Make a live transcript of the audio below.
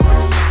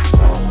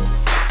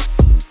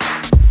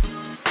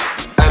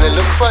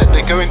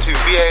going to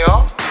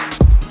VAR.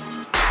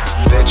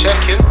 They're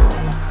checking.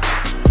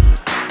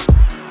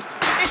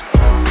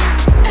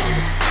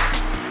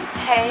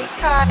 Hey,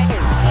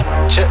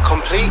 Kai. Check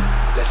complete.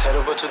 Let's head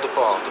over to the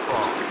bar.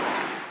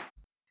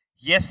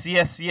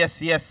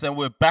 Yes, and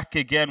we're back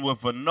again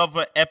with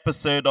another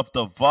episode of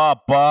the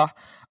VAR Bar.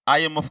 I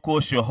am, of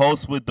course, your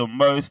host with the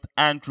most,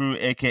 Andrew,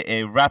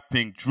 aka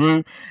Rapping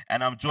Drew,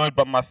 and I'm joined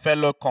by my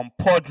fellow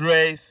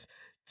compadres,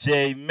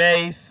 J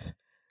Mace,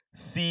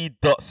 C.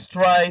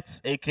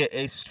 Strides,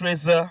 aka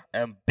Strizzer,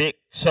 and Big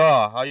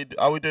Char.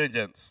 How we doing,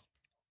 gents?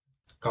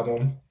 Come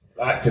on,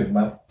 active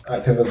man,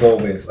 active as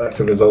always,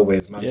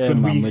 man. Yeah, Good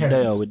man,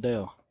 weekend. we're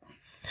there.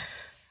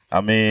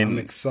 I mean, I'm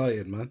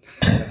excited, man.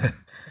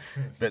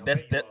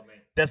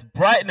 there's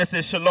brightness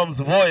in Shalom's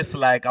voice.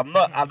 Like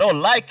I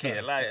don't like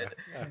it. Like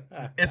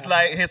it's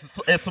like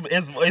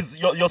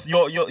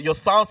your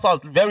sound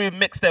sounds very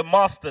mixed and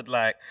mastered,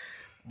 like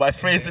by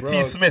Fraser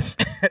T. Smith.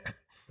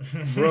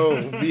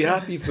 Bro, be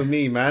happy for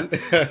me, man.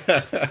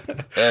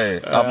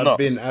 Hey, I've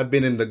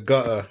been in the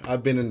gutter.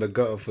 I've been in the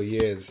gutter for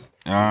years.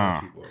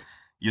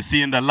 You're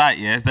seeing the light,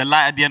 yeah? Is there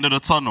light at the end of the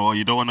tunnel, or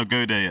you don't want to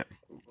go there yet?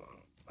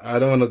 I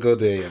don't want to go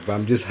there yet, but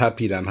I'm just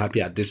happy that I'm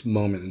happy at this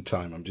moment in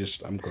time. I'm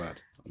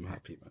glad. I'm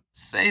happy, man.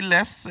 Say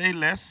less.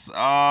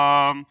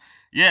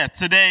 Yeah,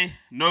 today,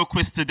 no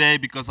quiz today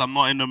because I'm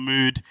not in the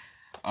mood.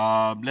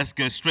 Let's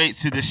go straight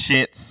to the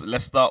shits.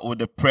 Let's start with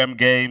the Prem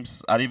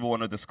games. I don't even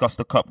want to discuss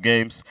the Cup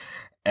games.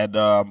 And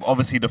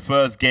obviously the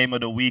first game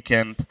of the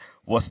weekend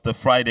was the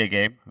Friday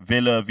game,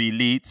 Villa v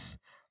Leeds.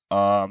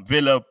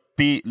 Villa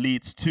beat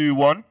Leeds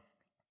 2-1.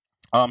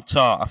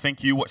 Char, I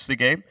think you watched the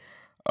game.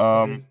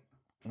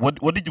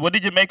 What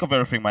did you make of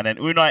everything, man? And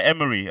Unai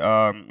Emery,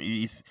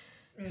 he's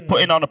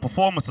putting on the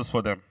performances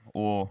for them,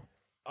 or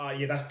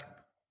yeah, that's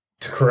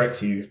to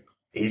correct you.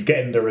 He's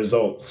getting the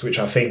results, which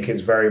I think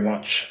is very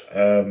much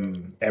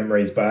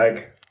Emery's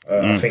bag.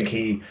 I think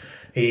he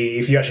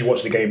if you actually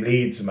watch the game,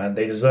 Leeds, man,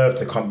 they deserve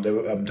to come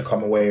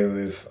away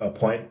with a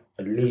point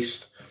at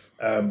least.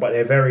 But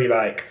they're very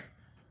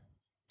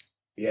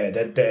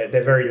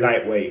they're very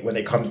lightweight when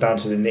it comes down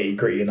to the nitty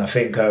gritty. And I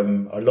think a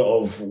lot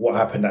of what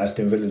happened at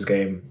Aston Villa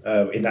game,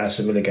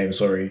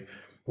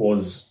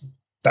 was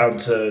down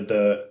to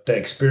the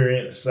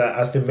experience that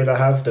Aston Villa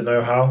have, the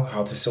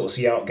know-how to sort of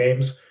see out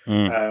games.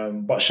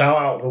 But shout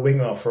out the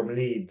winger from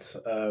Leeds.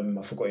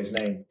 I forgot his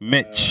name.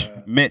 Mitch,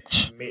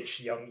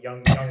 young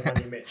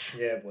money Mitch.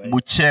 Yeah, boy.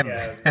 Muchen.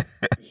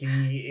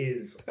 He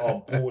is a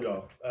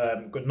baller.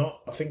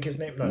 I think his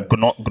name. No,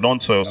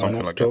 Gnonto or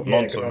something like that.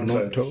 Gnonto.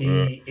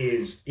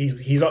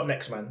 He's up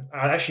next, man.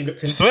 I actually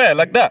looked into. Swear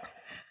like that,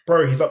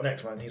 bro. He's up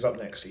next, man. He's up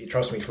next. You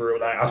trust me for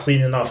real. Like I've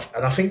seen enough,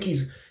 and I think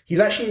he's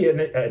actually an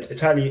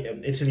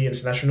Italy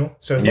international.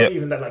 So it's not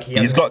even that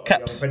he's got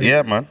caps.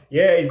 Yeah, man.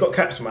 Yeah, he's got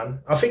caps,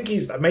 man. I think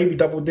he's maybe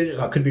double digits.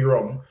 I could be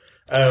wrong.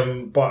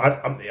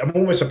 But I'm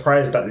almost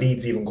surprised that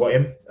Leeds even got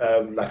him.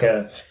 Like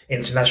a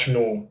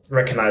international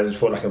recognised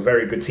for like a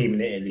very good team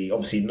in Italy.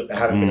 Obviously, they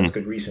haven't been as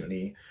good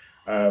recently.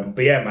 But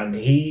yeah, man,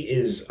 he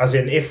is. As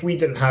in, if we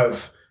didn't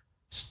have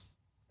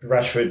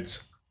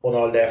Rashford on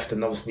our left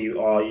and obviously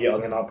our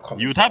young and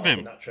upcoming, you'd have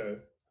him,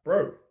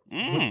 bro.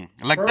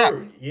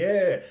 That.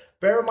 Yeah.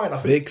 Bear in mind, I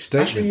think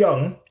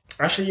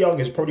Ashley Young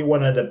is probably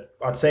one of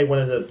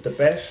the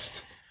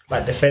best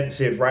like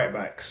defensive right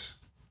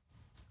backs.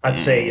 I'd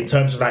say in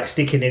terms of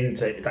sticking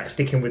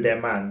with their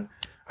man,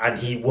 and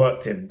he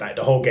worked him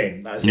the whole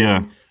game.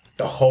 The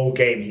whole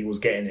game he was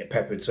getting it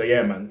peppered. So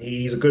yeah, man,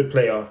 he's a good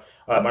player.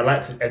 I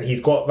like to, and he's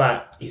got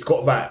that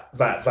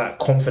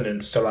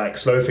confidence to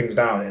slow things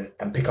down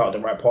and pick out the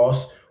right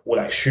pass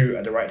or shoot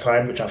at the right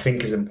time, which I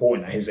think is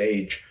important at his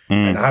age.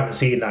 And I haven't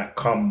seen that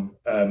come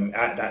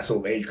at that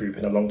sort of age group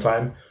in a long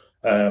time.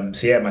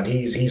 So yeah, man,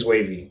 he's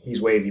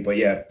wavy. But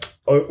yeah,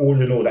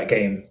 all in all, that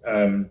game,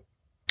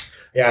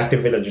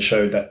 Aston Villa just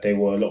showed that they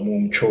were a lot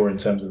more mature in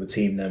terms of a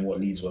team than what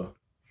Leeds were.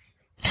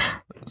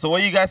 So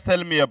what are you guys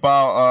telling me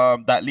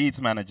about that Leeds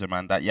manager,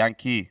 man, that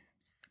Yankee?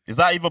 Is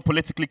that even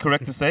politically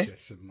correct to say?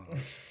 I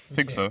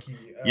think so.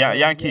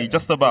 Yankee,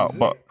 just about.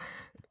 But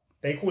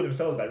they call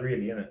themselves that,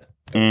 really, innit?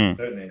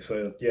 Don't they?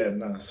 So yeah,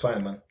 no, it's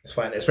fine, man. It's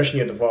fine, especially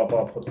at the VAR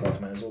Bar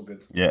podcast, man. It's all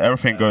good. Yeah,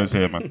 everything goes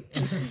here, man.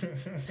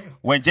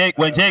 when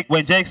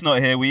Jake's not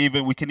here, we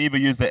can either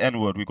use the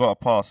N word. We got a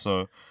pass,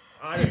 so.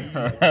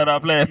 I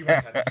play.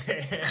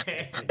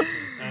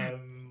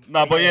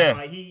 But yeah,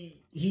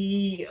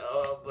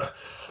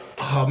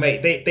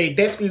 mate, they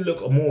definitely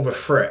look more of a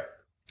threat.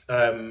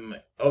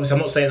 Obviously,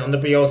 I'm not saying on the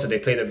Bielsa they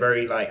played a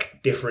very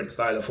different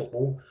style of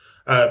football.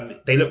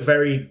 They look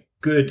very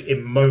good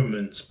in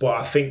moments, but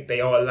I think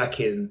they are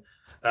lacking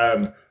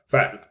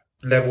that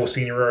level of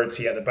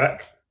seniority at the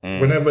back.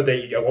 Whenever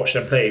they watch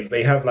them play,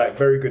 they have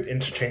very good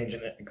interchange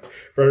and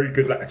very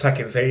good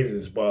attacking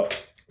phases,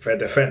 but their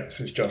defense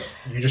is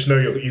you just know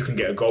you can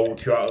get a goal or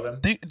two out of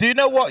them. Do you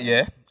know what?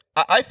 Yeah,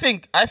 I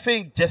think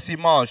Jesse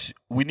Marsch,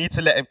 we need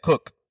to let him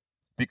cook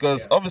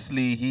because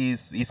obviously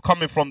he's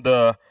coming from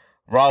the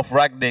Ralf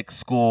Ragnick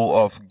school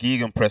of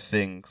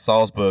gegenpressing,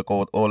 Salzburg,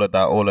 all of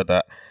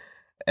that.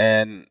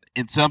 And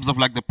in terms of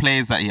like the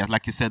players that he has,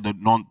 like you said, the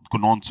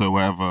Gononto,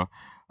 whatever,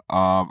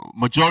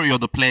 majority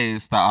of the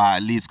players that are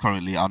at Leeds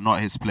currently are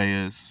not his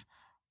players.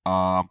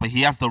 But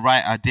he has the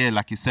right idea,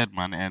 like you said,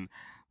 man. And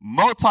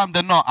more time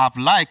than not, I've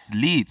liked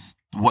Leeds,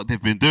 what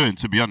they've been doing,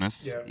 to be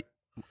honest. Yeah.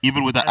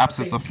 Even with the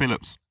absence of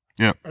Phillips.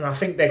 Yeah. And I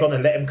think they're going to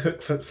let him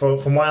cook.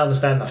 From what I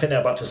understand, I think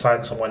they're about to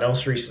sign someone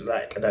else recently.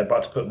 Like, they're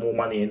about to put more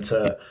money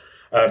into...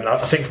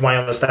 I think from my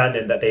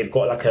understanding that they've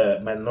got like a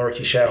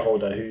minority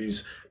shareholder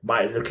who's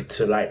might look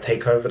to like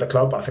take over the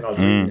club. I think I was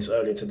reading this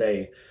earlier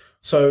today.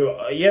 So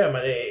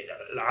man,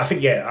 I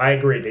think I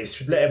agree. They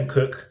should let him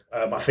cook.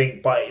 I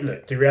think, but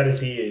look, the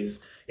reality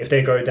is if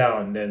they go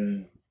down,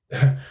 then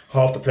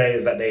half the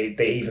players that they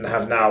even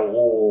have now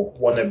or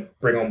want to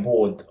bring on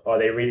board, are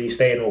they really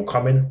staying or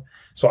coming?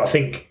 So I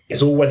think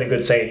it's all well and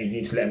good saying you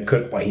need to let him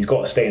cook, but he's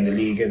got to stay in the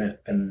league, innit?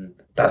 And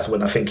that's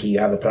when I think he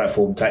have a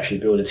platform to actually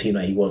build a team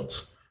that he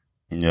wants.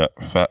 Yeah,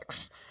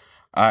 facts.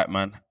 All right,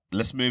 man.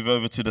 Let's move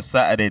over to the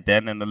Saturday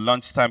then, and the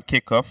lunchtime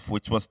kickoff,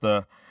 which was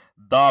the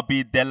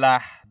Derby de la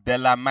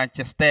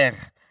Manchester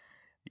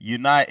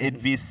United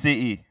v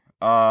City.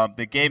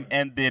 The game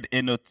ended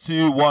in a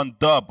 2-1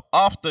 dub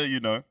after,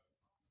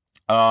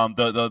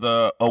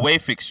 the away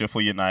fixture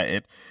for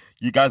United.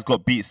 You guys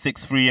got beat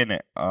 6-3 in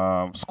it.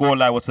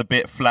 Scoreline was a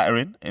bit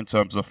flattering in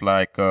terms of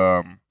like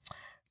from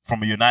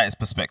a United's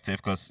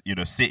perspective because,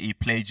 City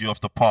played you off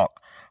the park.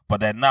 But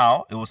then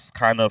now it was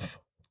kind of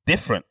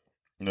different.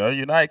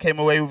 United came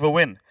away with a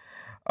win.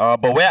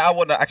 But where I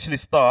want to actually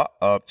start,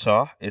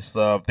 Char, is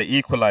the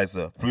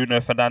equalizer, Bruno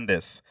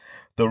Fernandes.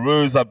 The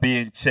rules are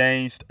being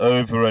changed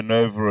over and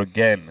over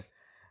again.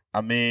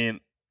 I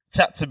mean,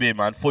 chat to me,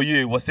 man. For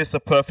you, was this a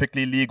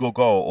perfectly legal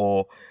goal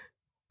or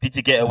did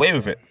you get away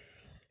with it?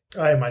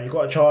 Hey, man, you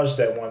got to charge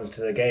them ones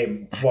to the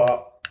game.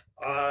 But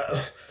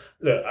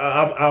look,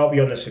 I'll be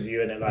honest with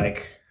you, and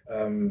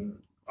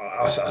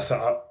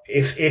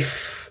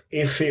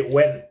if it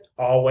went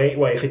our way,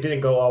 well, if it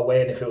didn't go our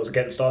way and if it was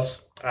against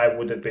us, you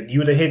would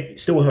have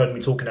still heard me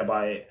talking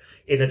about it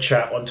in a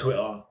chat on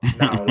Twitter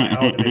now. Like,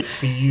 I would have been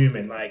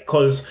fuming. Like,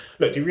 because,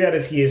 look, the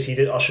reality is he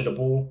did usher the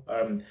ball.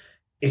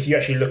 If you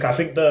actually look, I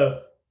think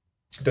the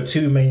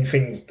two main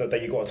things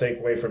that you got to take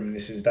away from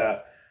this is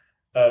that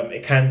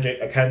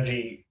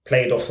Akanji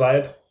played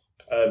offside.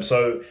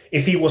 So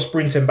if he was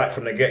sprinting back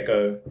from the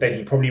get-go, then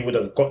he probably would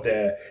have got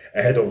there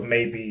ahead of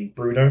maybe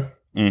Bruno.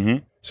 Mm-hmm.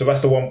 So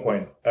that's the one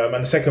point. And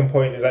the second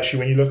point is actually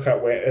when you look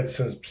at where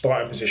Ederson's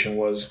starting position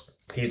was,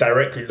 he's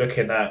directly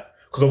looking at,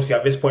 because obviously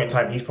at this point in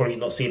time, he's probably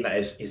not seen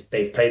that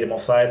they've played him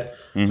offside.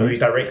 Mm-hmm. So he's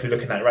directly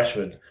looking at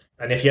Rashford.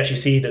 And if you actually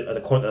see at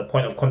the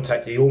point of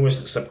contact, he almost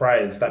looks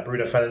surprised that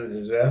Bruno Fernandes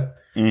is there.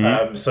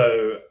 Mm-hmm.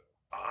 So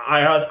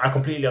I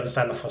completely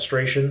understand the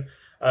frustration.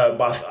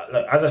 But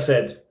look, as I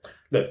said,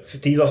 look,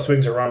 these are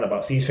swings and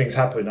roundabouts. These things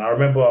happen. I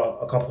remember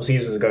a couple of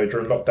seasons ago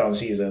during lockdown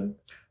season,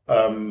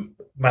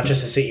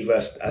 Manchester City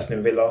versus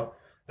Aston Villa.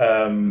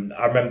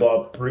 I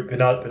remember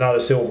Bernardo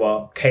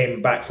Silva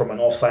came back from an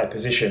offside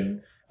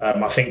position.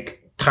 I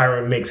think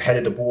Tyrone Miggs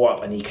headed the ball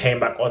up and he came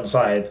back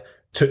onside,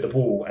 took the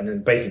ball and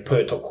then basically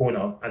put it top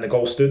corner and the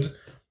goal stood.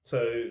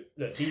 So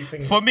look, these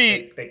things for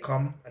me they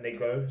come and they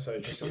go. So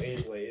it just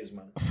is what it is,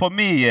 man. For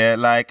me,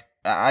 like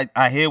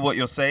I hear what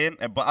you're saying,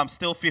 but I'm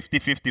still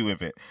 50-50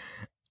 with it.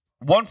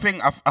 One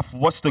thing I've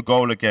watched the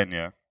goal again,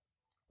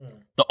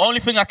 The only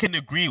thing I can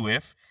agree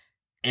with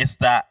is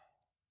that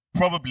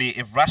probably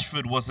if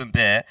Rashford wasn't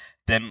there,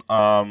 then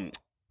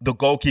the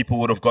goalkeeper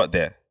would have got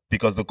there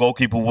because the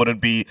goalkeeper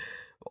wouldn't be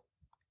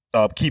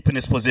keeping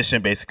his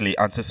position, basically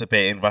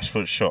anticipating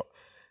Rashford's shot.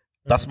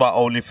 That's my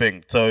only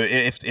thing. So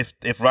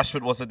if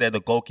Rashford wasn't there, the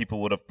goalkeeper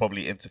would have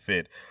probably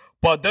interfered.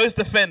 But those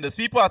defenders,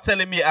 people are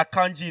telling me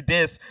Akanji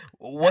this,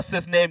 what's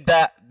his name,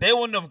 that they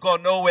wouldn't have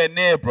gone nowhere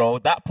near, bro.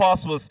 That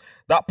pass was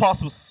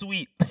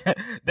sweet.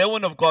 They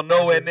wouldn't have gone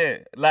nowhere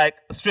near. Like,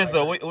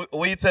 Strizza, what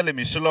are you telling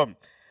me? Shalom.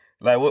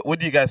 Like, what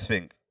do you guys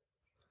think?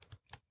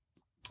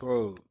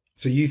 Bro.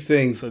 So you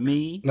think... For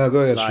me... No, go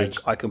ahead, like,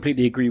 I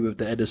completely agree with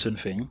the Ederson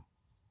thing.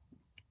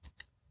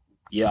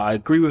 Yeah, I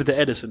agree with the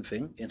Ederson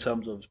thing in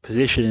terms of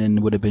positioning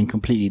would have been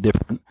completely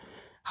different.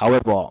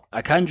 However,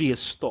 Akanji has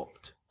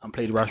stopped and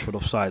played Rashford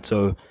offside.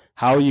 So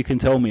how you can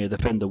tell me a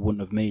defender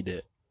wouldn't have made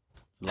it?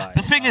 Like,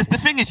 the thing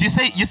is, you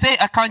say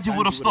Akanji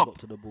would have stopped. Got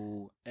to the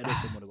ball.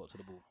 Ederson would have got to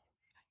the ball.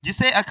 You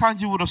say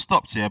Akanji would have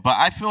stopped, but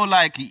I feel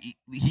like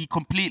he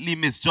completely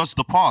misjudged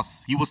the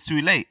pass. He was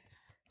too late.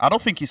 I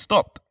don't think he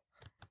stopped.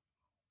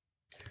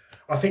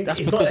 I think that's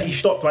because he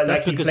stopped.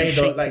 Like he played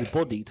his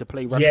body to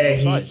play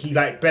Rashford offside. he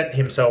bent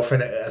himself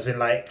in it, as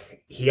in I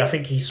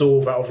think he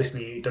saw that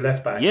obviously the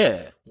left back.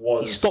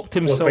 He stopped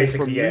himself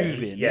from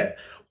moving.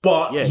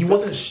 But he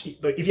wasn't.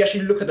 If you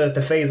actually look at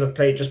the phase of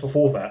play just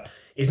before that,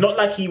 it's not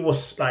like he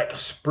was like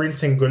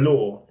sprinting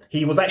galore.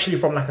 He was actually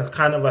from like a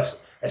kind of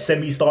a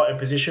semi-starting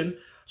position.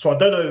 So I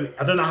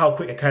don't know how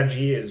quick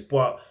Akanji is,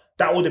 but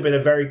that would have been a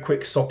very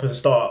quick stop and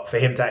start for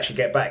him to actually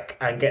get back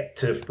and get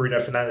to Bruno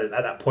Fernandes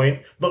at that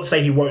point. Not to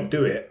say he won't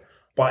do it,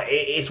 But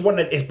it's one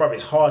that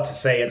it's hard to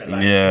say, and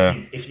like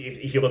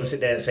if you're gonna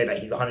sit there and say that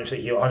he's 100%,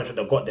 he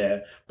 100% got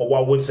there. But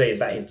what I would say is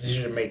that his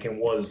decision making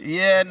was you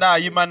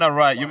man are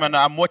right.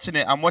 I'm watching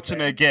it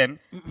again.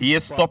 He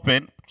is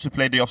stopping to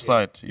play the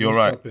offside. You're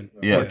right. Stopping.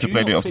 Yeah, to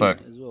play the offside.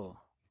 As well?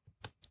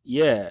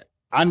 Yeah,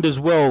 and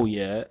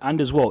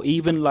as well,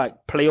 even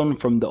like play on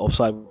from the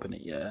offside weapon.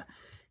 Yeah,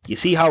 you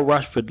see how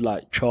Rashford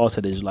like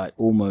charted is like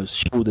almost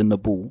shielding the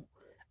ball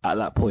at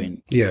that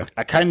point. Yeah,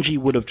 Akanji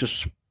would have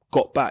just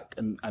got back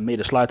and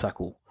made a slide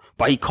tackle,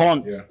 but he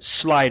can't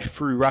slide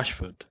through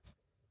Rashford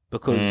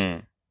because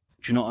do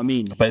you know what I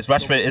mean? But if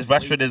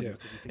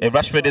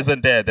Rashford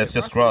isn't there, there's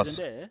just grass.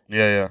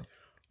 Yeah.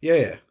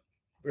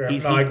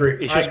 I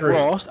agree. It's just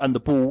grass and the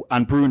ball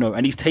and Bruno,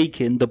 and he's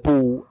taking the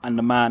ball and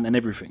the man and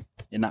everything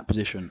in that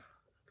position.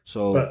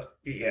 So, look,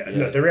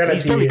 the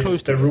reality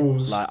is the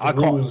rules. Like I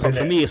can't. But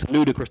for me, it's a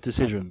ludicrous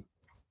decision.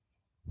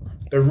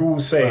 The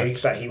rules say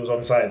that he was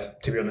onside,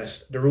 to be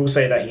honest. The rules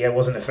say that he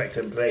wasn't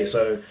affecting play.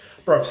 So,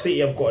 bro, City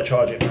have got to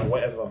charge it, man.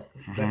 Whatever.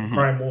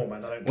 Cry more,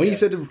 man. I don't when care.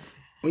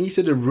 you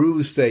said the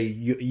rules say,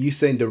 you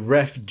saying the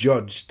ref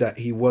judged that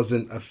he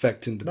wasn't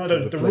affecting the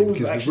the play, rules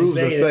because the actually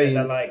rules are saying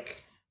that,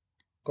 like,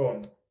 go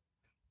on.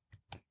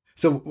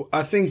 So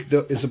I think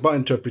it's about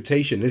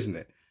interpretation, isn't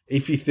it?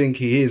 If you think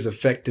he is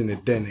affecting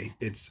it, then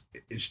it's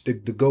the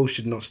goal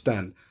should not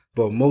stand.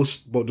 But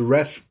the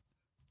ref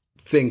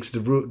thinks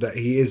that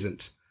he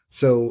isn't.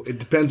 So it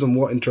depends on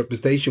what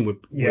interpretation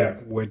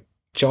we're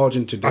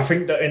charging to this. I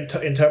think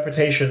the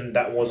interpretation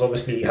that was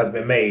obviously has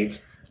been made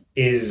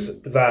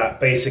is that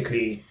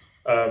basically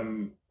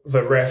the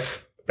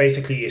ref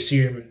basically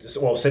assumed,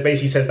 so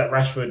basically says that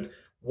Rashford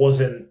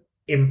wasn't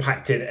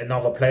impacting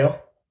another player.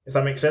 If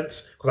that makes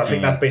sense, because I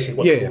think that's basically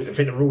what I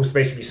think the rules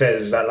basically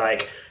says, that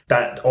like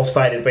that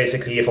offside is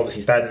basically if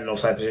obviously standing in an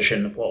offside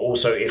position, but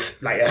also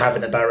if like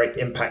having a direct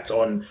impact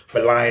on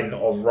the line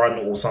of run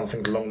or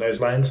something along those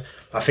lines.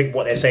 I think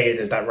what they're saying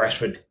is that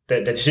Rashford,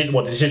 the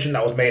decision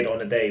that was made on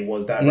the day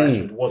was that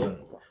Rashford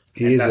wasn't.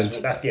 He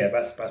isn't. That's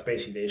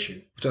basically the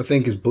issue. Which I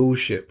think is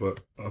bullshit, but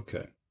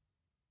okay.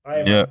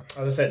 As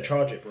I said,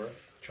 charge it, bro.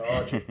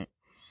 Charge it.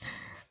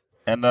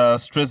 And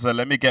Strizza,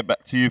 let me get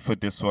back to you for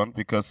this one,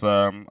 because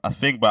I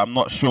think, but I'm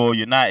not sure,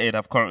 United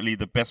have currently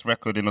the best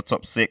record in the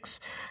top 6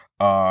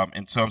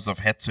 in terms of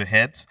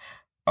head-to-head,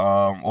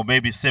 or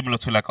maybe similar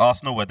to like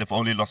Arsenal, where they've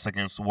only lost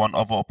against one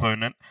other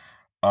opponent.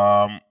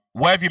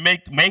 What have you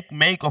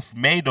made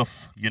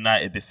of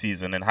United this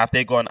season, and have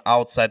they got an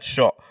outside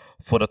shot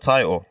for the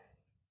title?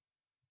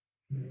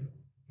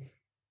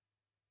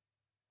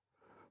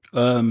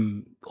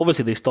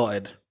 Obviously they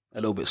started a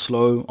little bit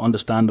slow,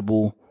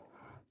 understandable.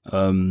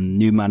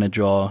 New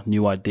manager,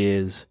 new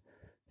ideas,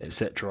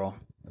 etc.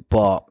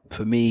 But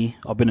for me,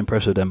 I've been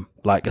impressed with them.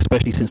 Like,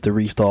 especially since the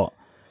restart,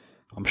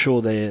 I'm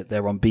sure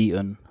they're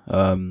unbeaten.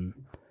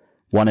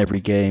 Won every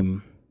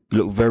game.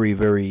 Look very,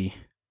 very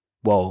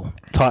well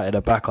tight at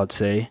the back, I'd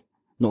say.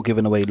 Not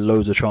giving away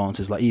loads of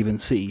chances. Like even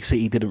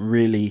City didn't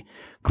really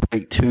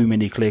create too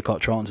many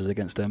clear-cut chances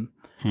against them.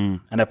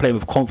 And they're playing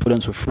with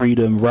confidence, with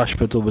freedom.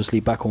 Rashford's obviously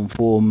back on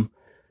form.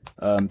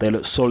 They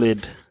look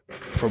solid.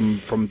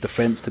 From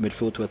defence to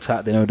midfield to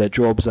attack, they know their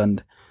jobs,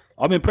 and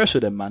I'm impressed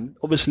with them, man.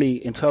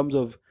 Obviously, in terms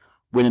of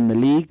winning the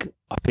league,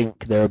 I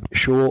think they're a bit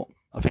short.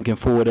 I think in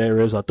forward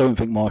areas, I don't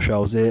think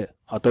Martial's it.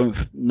 I don't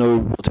know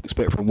what to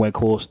expect from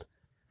Weghorst.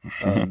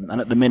 And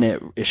at the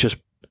minute, it's just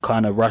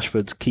kind of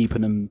Rashford's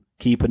keeping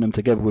them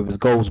together with his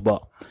goals.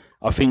 But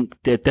I think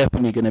they're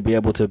definitely going to be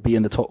able to be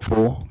in the top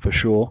 4 for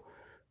sure.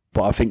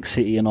 But I think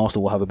City and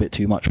Arsenal will have a bit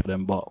too much for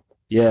them. But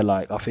yeah,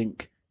 like I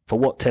think, for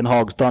what Ten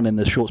Hag's done in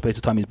the short space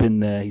of time he's been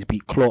there, he's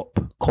beat Klopp,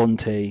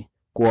 Conte,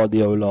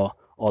 Guardiola,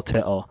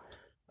 Arteta.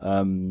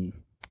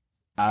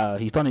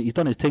 He's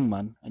done his thing,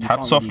 man. And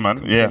hats off,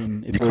 man. Yeah, if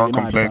you you're can't a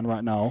United complain. fan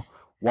right now,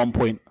 1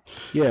 point.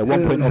 Yeah,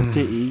 1 point off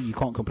City, you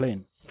can't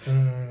complain.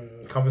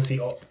 Come and see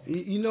up.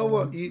 You know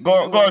what? Go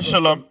on,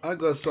 Shalom. I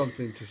got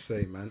something to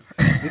say, man.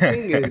 The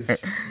thing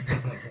is,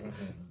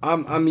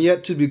 I'm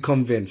yet to be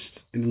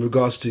convinced in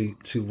regards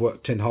to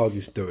what Ten Hag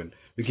is doing.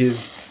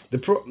 Because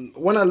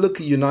when I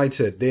look at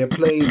United, they are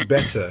playing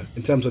better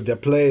in terms of their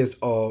players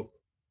are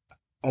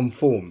on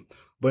form.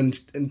 But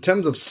in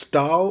terms of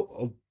style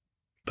of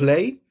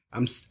play,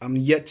 I'm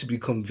yet to be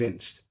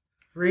convinced.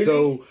 Really?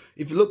 So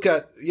if you look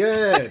at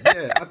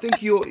I think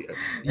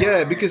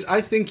because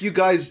I think you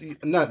guys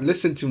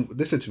listen to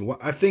me.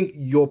 I think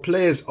your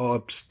players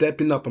are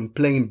stepping up and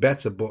playing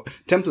better. But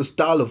in terms of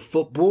style of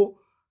football,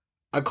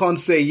 I can't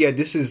say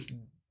this is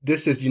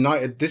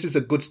United. This is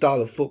a good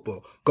style of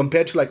football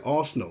compared to like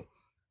Arsenal.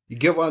 You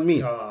get what I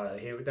mean?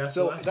 That's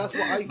what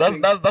I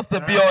think. That's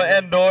the be all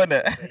end all, isn't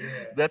it? Yeah.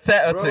 The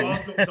Teta thing.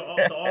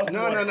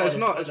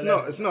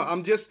 No, it's not.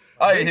 I'm just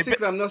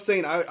basically. I'm not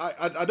saying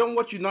I don't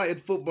watch United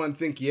football and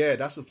think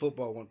that's the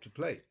football I want to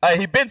play.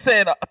 He been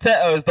saying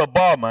Teta is the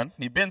bar, man.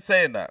 He been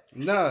saying that.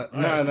 No.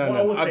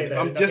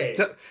 I'm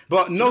just.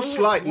 But no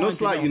slight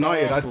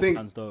United. I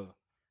think.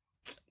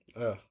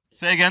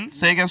 Say again,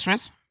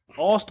 Striz.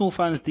 Arsenal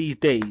fans these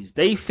days,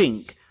 they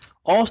think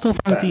Arsenal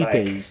fans That, these like-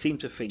 days seem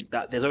to think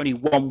that there's only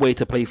one way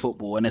to play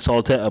football, and it's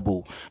Arteta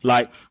ball.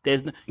 Like,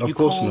 Of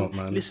course not,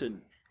 man.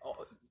 Listen,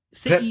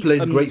 City,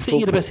 plays great City the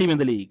football. best team in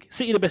the league.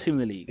 City the best team in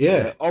the league.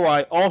 Yeah. All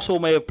right. Arsenal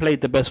may have played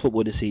the best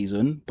football this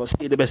season, but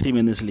City the best team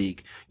in this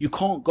league. You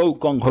can't go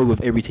gung ho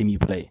with every team you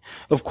play.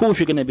 Of course,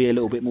 you're going to be a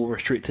little bit more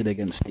restricted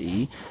against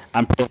City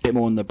and play a bit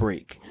more on the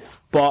break.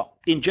 But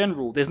in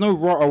general, there's no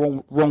right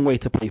or wrong way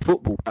to play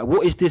football. Like,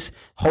 what is this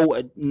whole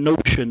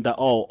notion that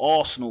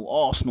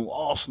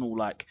Arsenal?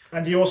 Like,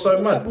 And you also,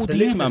 what man, football the do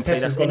you litmus man play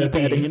test that's is going any to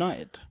better than be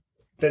United?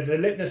 the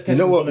litmus test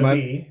You know is what, going to man?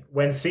 be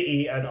when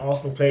City and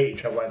Arsenal play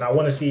each other, and I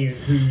want to see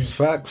whose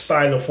Facts.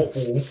 style of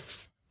football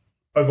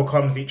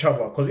overcomes each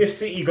other. Because if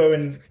City go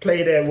and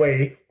play their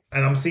way,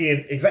 and I'm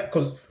seeing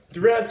because the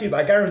reality is,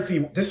 I guarantee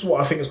this is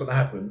what I think is going to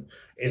happen: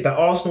 is that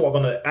Arsenal are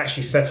going to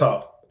actually set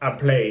up and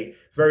play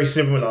very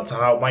similar to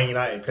how Man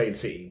United played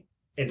City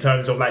in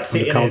terms of like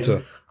sitting counter.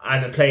 in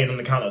and then playing on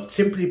the counter,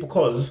 simply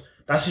because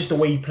that's just the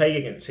way you play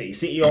against City.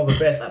 City are the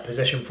best at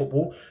possession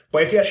football.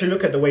 But if you actually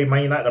look at the way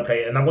Man United are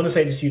playing, and I'm going to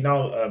say this to you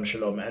now,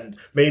 Shalom, and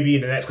maybe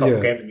in the next couple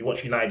of games when you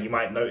watch United, you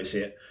might notice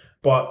it.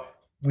 But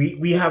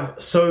we have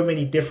so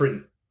many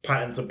different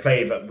patterns of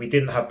play that we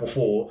didn't have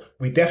before.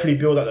 We definitely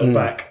build at the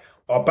back.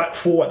 Our back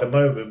four at the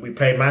moment, we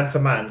play man to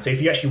man. So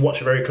if you actually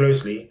watch very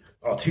closely,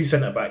 our two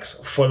centre backs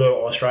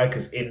follow our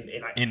strikers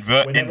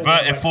Inverted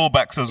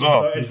fullbacks as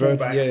well. Inverted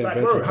fullbacks. yeah, Like,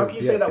 inverted bro, how can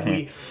you say that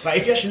we like?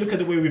 If you actually look at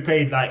the way we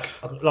played like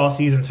last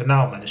season to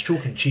now, man, it's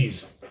chalk and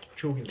cheese.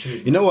 Chalk and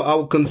cheese. You know what?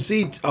 I'll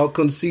concede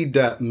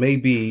that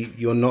maybe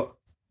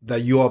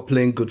you are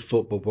playing good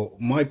football. But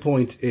my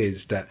point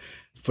is that,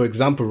 for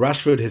example,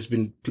 Rashford has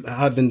been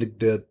having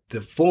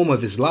the form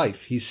of his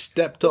life. He's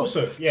stepped up.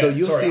 Also, yeah, so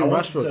you're sorry, seeing I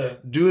wanted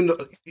Rashford doing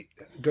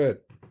good.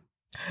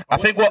 I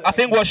think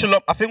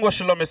what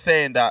Shalom is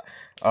saying that,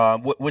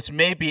 which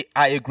maybe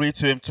I agree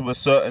to him to a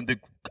certain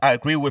I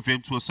agree with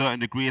him to a certain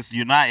degree, is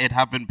United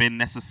haven't been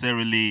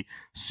necessarily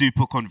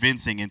super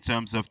convincing in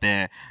terms of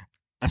their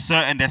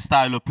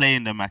style of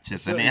playing the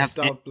matches, and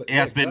it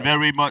has been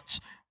very much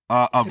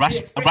a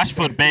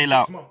Rashford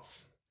bailout. 6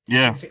 months.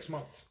 Yeah. In 6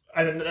 months.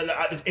 And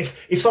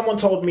if someone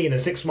told me in the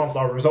 6 months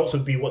our results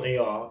would be what they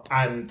are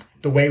and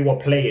the way we're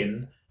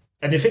playing,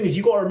 and the thing is,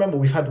 you got to remember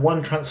we've had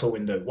one transfer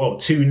window, well,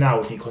 two now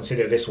if you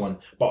consider this one,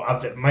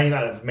 but Man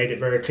United have made it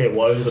very clear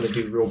we're only going to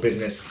do real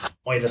business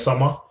in the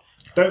summer.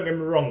 Don't get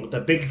me wrong,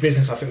 the big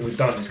business I think we've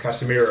done is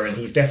Casemiro, and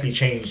he's definitely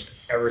changed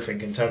everything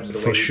in terms of the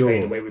way we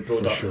play, the way we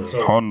build up. And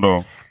so,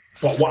 Hondo.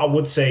 but what I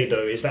would say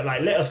though is that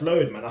like let us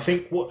load, man. I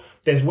think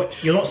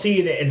you're not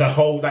seeing it in the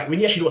whole, like when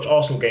you actually watch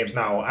Arsenal games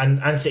now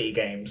and City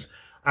games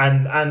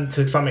and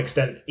to some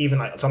extent even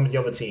like some of the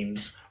other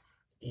teams,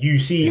 you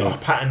see a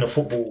pattern of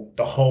football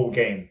the whole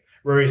game.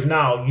 Whereas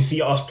now you see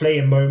us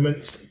playing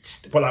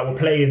moments, but like we're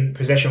playing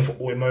possession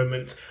football in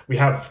moments. We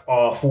have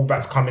our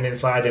fullbacks coming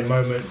inside in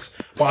moments.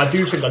 But I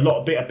do think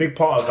a big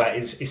part of that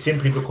is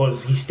simply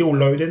because he's still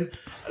loading.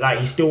 Like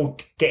he's still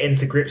getting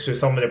to grips with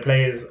some of the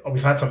players.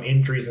 We've had some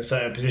injuries in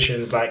certain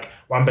positions, like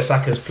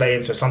Wan-Bissaka's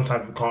playing, so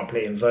sometimes we can't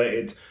play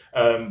inverted.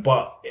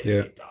 But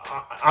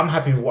I'm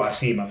happy with what I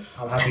see, man.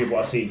 I'm happy with what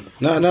I see.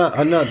 No.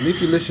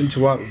 If you listen to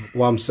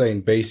what I'm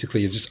saying,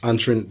 basically, you're just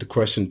answering the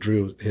question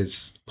Drew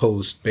has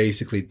posed.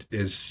 Basically,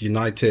 is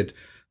United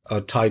a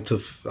title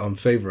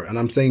favourite? And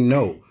I'm saying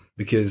no,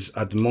 because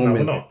at the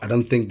moment, I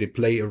don't think they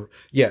play a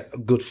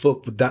good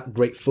football, that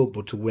great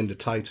football to win the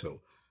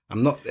title.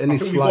 I'm not any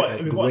slight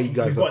at the way you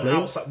guys are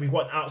playing. We've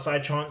got an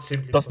outside chance.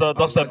 Simply Does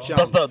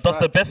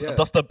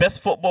the best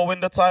football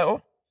win the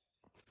title?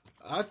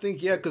 I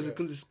think because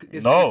it's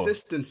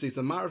consistency. It's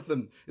a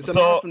marathon. It's a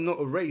marathon, not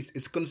a race.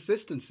 It's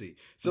consistency.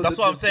 So that's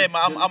what I'm saying.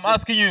 I'm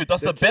asking you: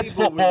 Does the best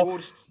football?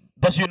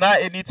 Does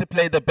United need to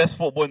play the best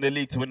football in the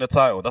league to win the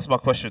title? That's my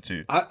question to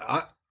you.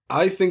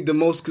 I think the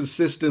most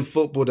consistent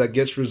football that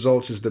gets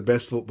results is the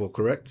best football.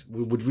 Correct?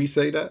 Would we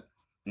say that?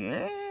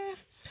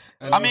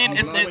 I mean,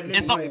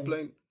 it's not.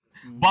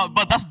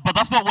 But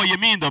that's not what you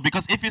mean though,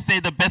 because if you say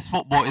the best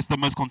football is the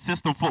most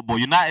consistent football,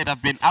 United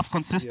have been as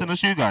consistent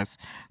as you guys.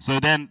 So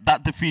then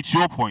that defeats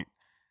your point.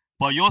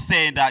 But you're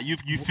saying that you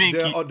think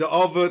the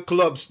other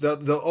clubs,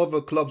 the other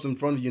clubs in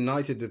front of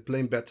United are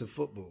playing better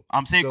football.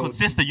 I'm saying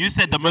consistent. You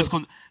said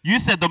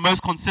the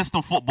most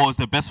consistent football is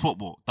the best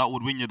football that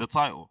would win you the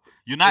title.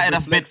 United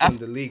has been as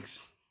the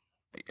leagues.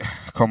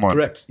 Come on.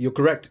 Correct. You're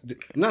correct.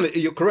 No,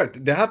 you're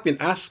correct. They have been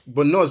asked,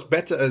 but not as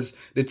better as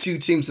the two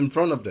teams in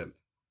front of them.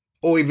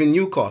 Or even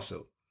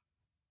Newcastle.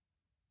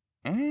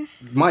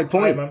 My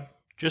point. Right,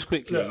 just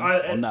quickly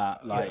on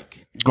that,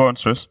 go on,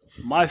 Stress.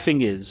 My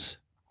thing is,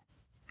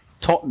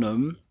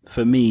 Tottenham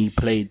for me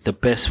played the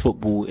best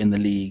football in the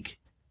league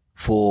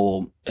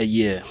for a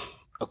year,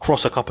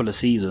 across a couple of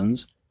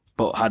seasons,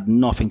 but had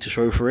nothing to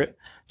show for it.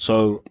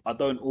 So I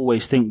don't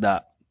always think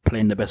that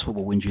playing the best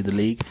football wins you the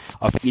league.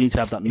 I think you need to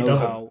have that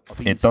know-how.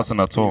 It doesn't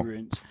at all.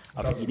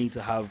 I think you need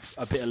to have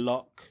a bit of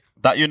luck.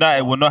 That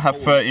United will not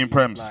have 13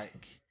 prems.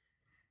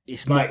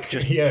 It's not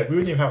just we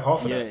wouldn't even have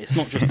half of that. Yeah, it's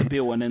not just the be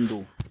all and end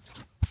all.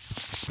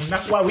 And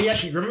that's why we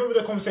actually remember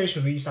the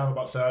conversation we used to have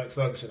about Sir Alex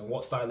Ferguson and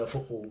what style of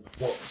football,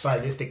 what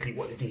stylistically,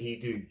 what did he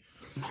do?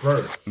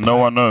 Bro, No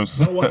one knows.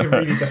 no one can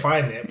really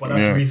define it, but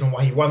that's the reason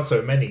why he won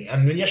so many.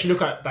 And when you actually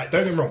look at that,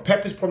 don't get me wrong,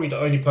 Pep is probably the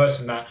only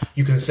person that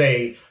you can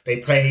say they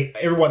play.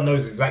 Everyone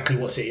knows exactly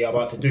what City are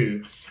about to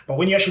do. But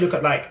when you actually look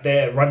at like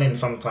their running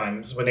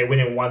sometimes, when they're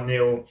winning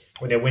 1-0,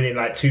 when they're winning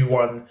like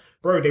 2-1,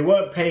 bro, they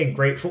weren't playing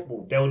great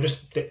football. They were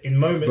just in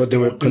moments. But they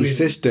were doing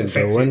consistent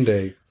though, effective, weren't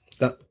they?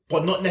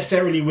 but not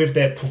necessarily with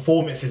their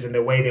performances and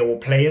the way they were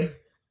playing.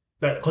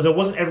 Because it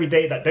wasn't every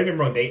day that, don't get me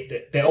wrong,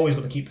 they're always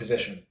going to keep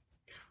possession.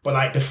 But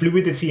like the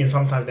fluidity and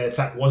sometimes their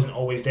attack wasn't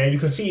always there. You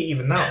can see it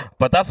even now.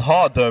 But that's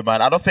hard though,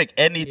 man. I don't think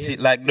any team,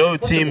 It's like no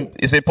team, impossible.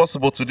 it's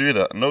impossible to do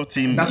that. No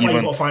team That's why even.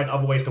 you've got to find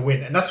other ways to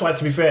win. And that's why,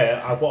 to be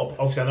fair,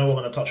 obviously I know we're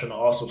going to touch on the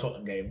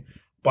Arsenal-Tottenham game,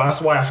 but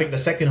that's why I think the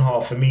second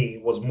half for me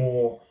was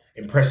more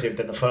impressive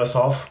than the first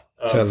half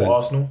for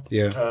Arsenal.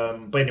 Yeah.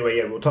 But anyway,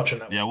 yeah, we'll touch on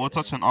that. Yeah, we'll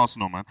touch on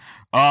Arsenal,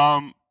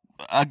 man.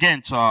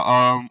 Again,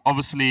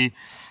 obviously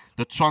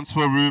the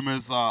transfer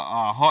rumors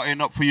are hotting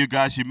up for you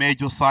guys. You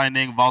made your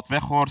signing, Wout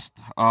Weghorst.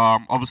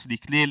 Obviously,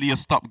 clearly a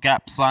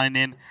stopgap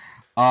signing.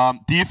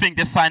 Do you think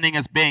this signing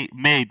has been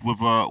made with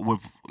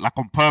like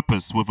on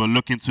purpose, with a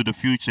look into the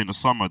future in the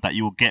summer, that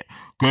you will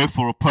go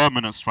for a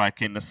permanent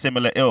striker in a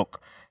similar ilk?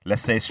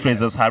 Let's say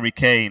straight as Harry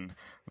Kane,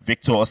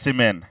 Victor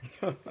Osimhen.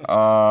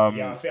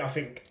 Yeah, I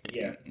think,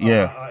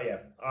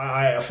 yeah.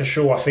 I for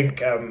sure, I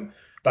think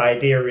the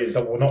idea is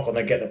that we're not going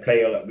to get the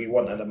player that we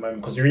want at the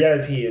moment, because the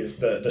reality is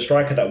the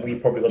striker that we're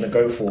probably going to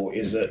go for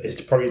is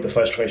probably the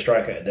first choice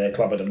striker at their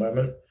club at the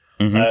moment.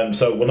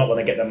 So we're not going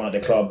to get them out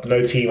of the club.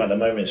 No team at the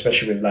moment,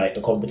 especially with like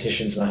the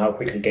competitions and how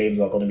quickly games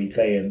are going to be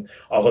playing,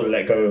 are going to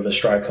let go of a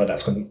striker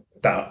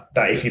that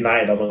if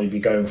United are going to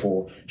be going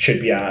for, should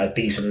be at a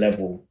decent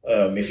level.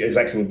 If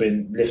exactly we've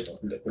been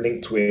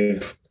linked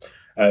with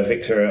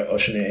Victor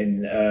Osimhen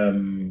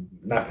in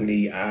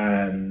Napoli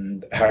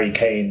and Harry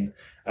Kane.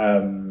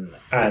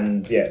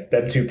 And yeah,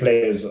 them two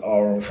players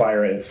are on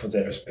fire for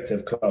their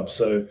respective clubs.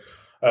 So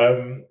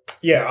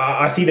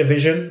I see the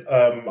vision.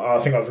 I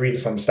think I was reading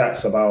some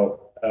stats about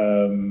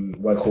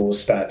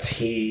Weghorst, that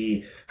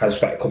he has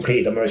like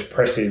completed the most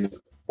presses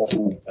of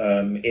all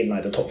in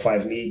like the top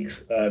 5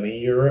 leagues in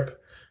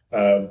Europe.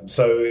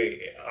 So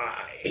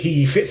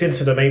he fits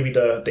into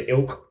the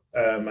ilk.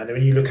 And then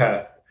when you look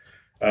at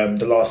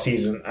the last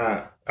season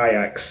at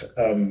Ajax,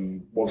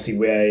 obviously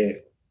where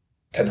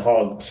Ten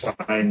Hag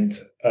signed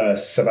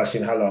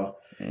Sebastian Haller,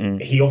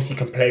 he obviously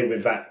can play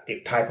with that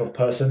type of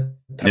person,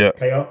 of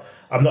player.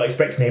 I'm not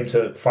expecting him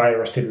to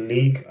fire us to the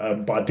league,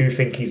 but I do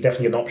think he's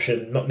definitely an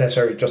option, not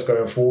necessarily just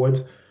going forward,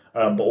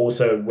 but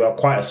also we're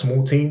quite a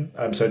small team.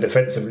 So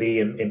defensively,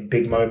 in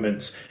big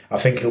moments, I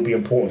think it'll be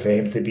important for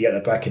him to be at the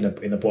back in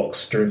the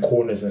box during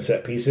corners and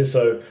set pieces.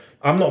 So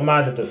I'm not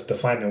mad at the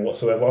signing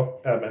whatsoever.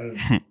 And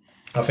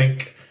I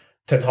think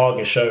Ten Hag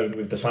has shown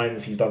with the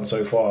signings he's done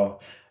so far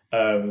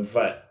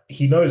that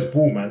he knows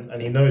ball, man,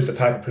 and he knows the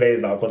type of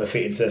players that are going to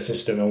fit into the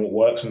system and what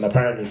works. And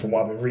apparently, from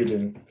what I've been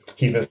reading,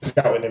 he's been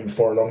scouting him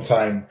for a long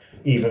time,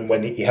 even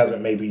when he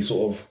hasn't maybe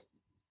sort of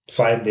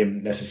signed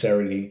him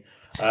necessarily.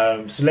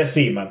 So let's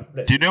see, man.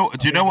 Do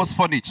you know what's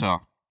funny,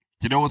 Char?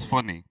 Do you know what's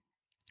funny?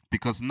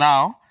 Because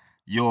now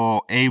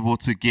you're able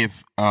to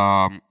give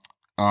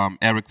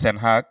Erik ten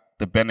Hag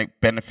the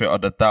benefit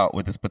of the doubt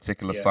with this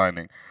particular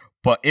signing.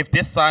 But if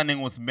this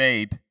signing was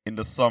made in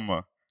the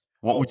summer,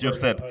 what would you have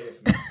said?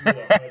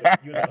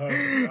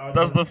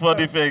 That's the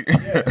funny thing.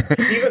 Yeah.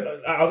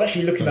 Even I was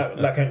actually looking at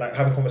like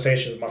having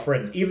conversations with my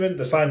friends. Even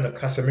the signing of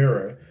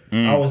Casemiro,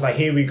 I was like,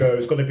 here we go.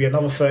 It's going to be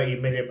another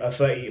 30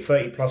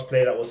 plus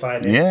player that will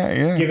sign him.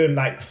 Yeah. Give him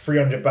like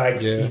 300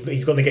 bags. Yeah.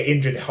 He's going to get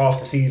injured half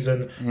the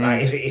season.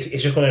 Like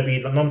it's just going to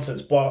be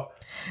nonsense. But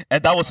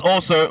and that was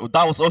also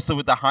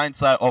with the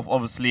hindsight of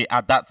obviously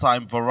at that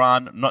time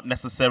Varane not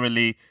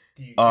necessarily.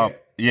 I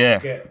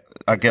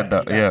get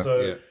that. Yeah.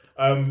 So,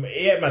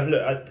 man.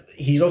 Look,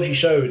 he's obviously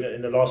shown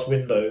in the last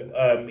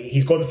window.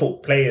 He's gone for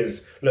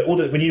players. Look,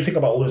 when you think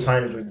about all the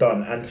signings we've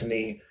done,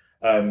 Anthony,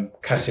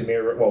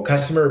 Casemiro. Well,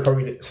 Casemiro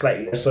probably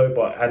slightly less so,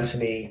 but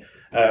Anthony.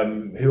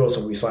 Who else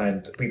have we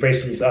signed? We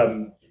basically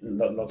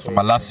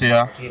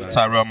Malacia,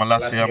 Tyrell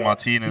Malacia,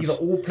 Martinez. These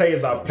are all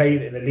players that have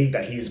played in the league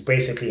that he's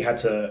basically had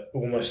to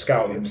almost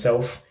scout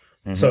himself.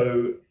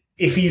 So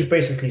if he's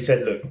basically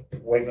said, "Look,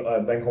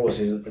 Weghorst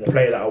is the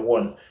player that I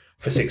want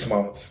for 6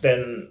 months,"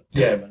 then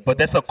yeah. Man. But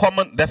there's a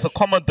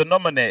common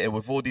denominator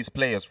with all these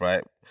players,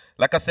 right?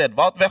 Like I said,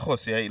 Wout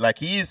Weghorst, like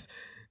he's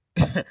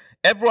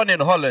everyone in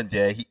Holland,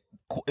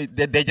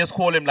 they just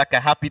call him like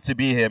a happy to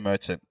be here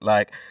merchant.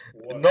 Like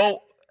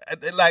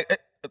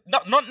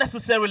not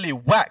necessarily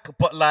whack,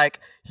 but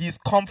like he's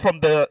come from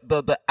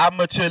the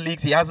amateur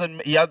leagues.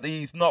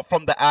 He's not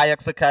from the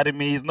Ajax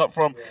academy. He's not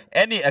from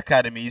any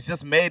academy. He's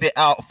just made it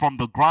out from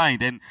the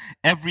grind, and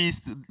every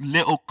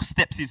little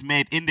steps he's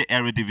made in the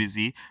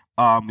Eredivisie,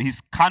 he's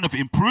kind of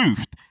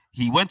improved.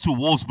 He went to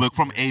Wolfsburg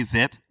from AZ.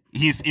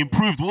 He's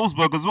improved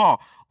Wolfsburg as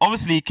well.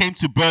 Obviously, he came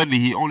to Burnley.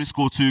 He only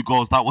scored 2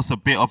 goals. That was a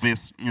bit of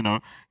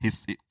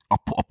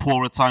a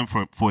poorer time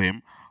for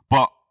him.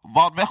 But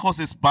Valdevejos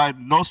is by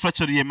no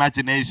stretch of the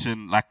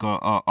imagination like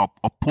a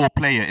poor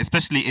player,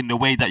 especially in the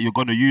way that you're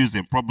going to use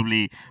him.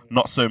 Probably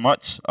not so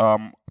much.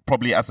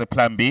 Probably as a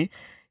plan B.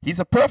 He's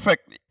the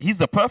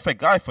perfect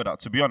guy for that,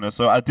 to be honest.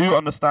 So I do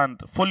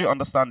fully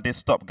understand this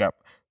stopgap.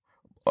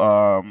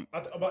 But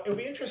it'll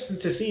be interesting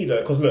to see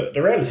though, because look,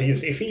 the reality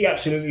is if he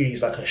absolutely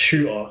is like a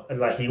shooter and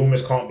like he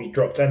almost can't be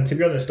dropped. And to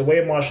be honest, the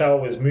way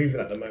Martial is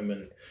moving at the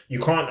moment, you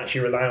can't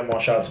actually rely on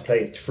Martial to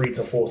play 3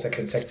 to 4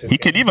 consecutive. He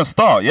could even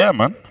start, yeah,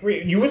 man.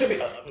 You wouldn't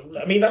be.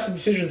 I mean, that's a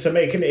decision to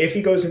make. Isn't it? If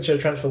he goes into a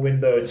transfer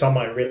window and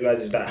someone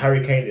realizes that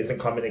Harry Kane isn't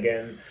coming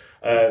again,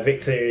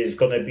 Victor is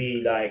gonna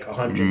be like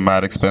 100.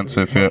 Mad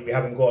expensive, yeah. We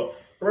haven't got,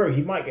 bro.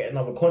 He might get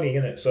another Connie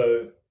in it,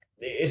 so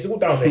it's all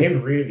down to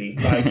him, really.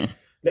 Like,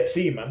 let's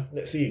see, man.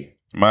 Let's see.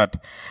 Mad.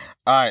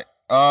 All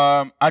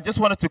right. I just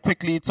wanted to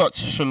quickly touch,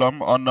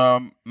 Shalom,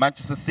 on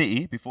Manchester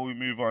City before we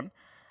move on.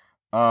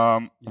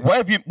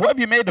 What have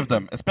you made of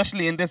them,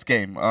 especially in this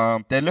game?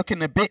 They're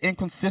looking a bit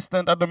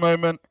inconsistent at the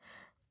moment.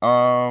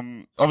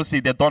 Obviously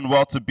they've done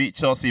well to beat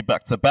Chelsea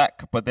back to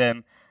back, but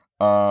then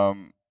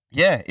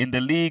in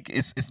the league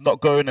it's not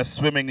going as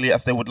swimmingly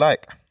as they would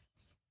like.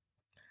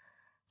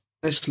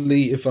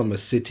 Honestly, if I'm a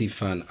City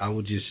fan, I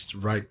would just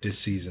write this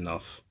season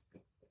off.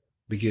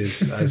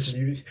 Because as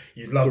you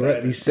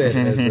correctly said,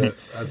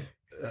 as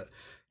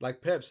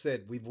like Pep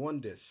said, we've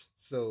won this.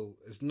 So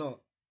it's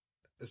not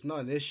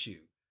an issue.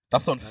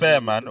 That's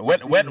unfair, man.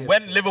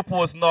 When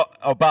Liverpool is not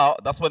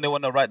about, that's when they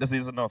want to write the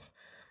season off.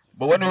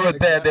 But when we were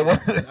there, they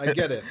want. I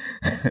get it.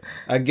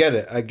 I get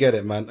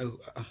it, man.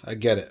 I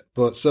get it.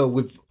 But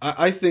so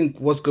I think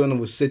what's going on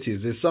with City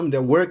is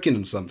they're working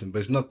on something, but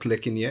it's not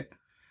clicking yet.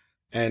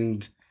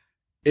 And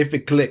if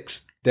it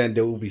clicks, then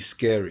they will be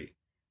scary.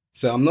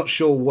 So I'm not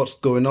sure what's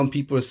going on.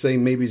 People are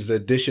saying maybe it's the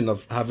addition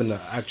of having an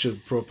actual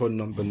proper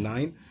number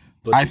 9.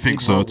 But I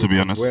think so, to be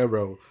honest.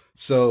 Aguero.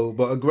 So,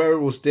 but Aguero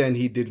was there and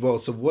he did well.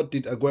 So what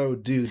did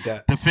Aguero do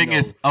that the thing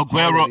is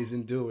Aguero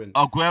isn't doing?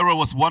 Aguero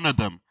was one of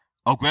them.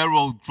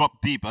 Aguero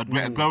dropped deep.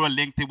 Aguero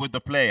linked it with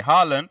the play.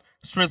 Haaland,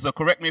 Strizza,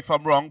 correct me if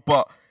I'm wrong,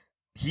 but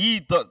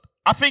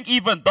I think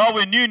even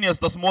Darwin Núñez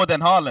does more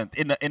than Haaland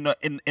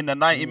in the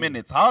 90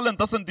 minutes. Haaland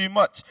doesn't do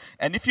much,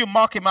 and if you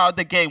mark him out of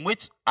the game,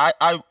 which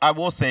I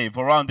will say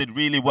Varane did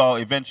really well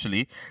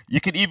eventually, you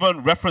can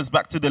even reference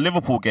back to the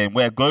Liverpool game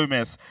where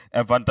Gomez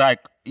and Van Dijk.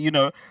 You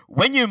know,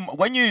 when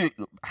you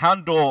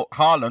handle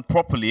Haaland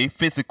properly,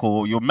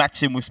 physical, you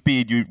match him with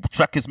speed, you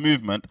track his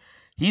movement,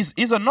 he's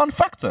a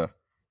non-factor.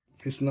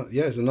 It's not.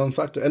 Yeah, it's a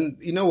non-factor, and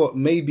you know what?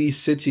 Maybe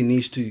City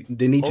need to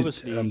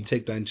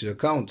take that into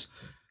account.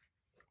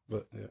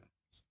 But yeah.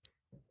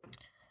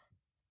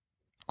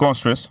 Go on,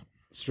 Striz.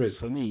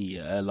 For me,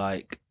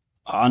 I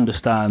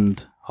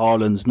understand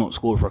Haaland's not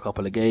scored for a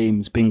couple of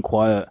games, been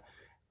quiet.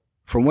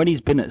 From when he's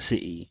been at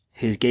City,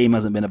 his game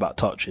hasn't been about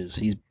touches.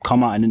 He's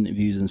come out in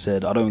interviews and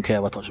said, I don't care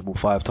if I touch the ball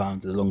 5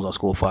 times as long as I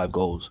score 5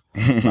 goals.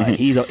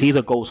 He's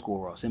a goal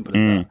scorer, simple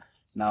as that.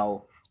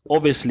 Now,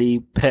 obviously,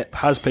 Pep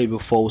has played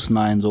with false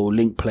nines or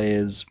link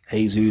players,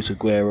 Jesus,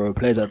 Aguero,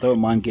 players that don't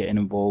mind getting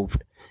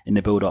involved in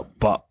the build-up,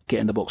 but get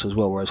in the box as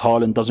well, whereas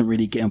Haaland doesn't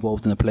really get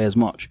involved in the play as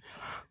much.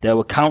 There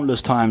were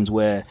countless times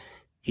where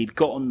he'd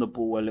got on the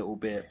ball a little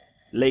bit,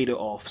 laid it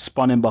off,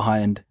 spun in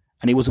behind,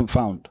 and he wasn't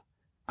found.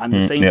 And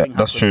the same thing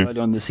happened early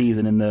on in the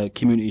season in the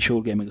Community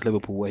Shield game against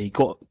Liverpool, where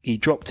he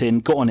dropped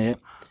in, got on it,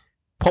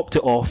 popped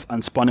it off,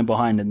 and spun in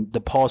behind, and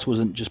the pass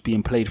wasn't just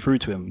being played through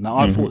to him. Now,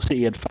 I thought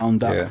City had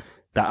found that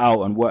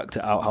out and worked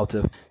it out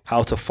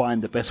how to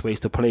find the best ways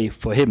to play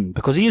for him,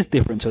 because he is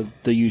different to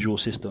the usual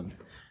system.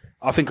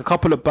 I think a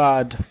couple of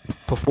bad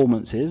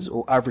performances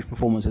or average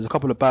performances, a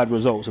couple of bad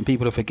results, and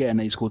people are forgetting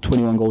that he scored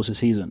 21 goals this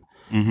season.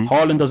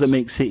 Haaland doesn't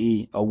make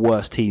City a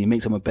worse team. He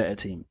makes them a better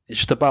team. It's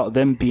just about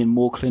them being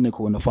more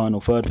clinical in the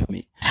final third for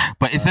me.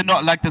 But is it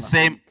not like the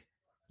same...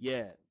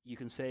 you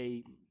can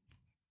say...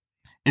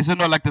 Is it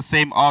not like the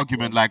same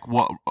argument like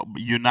what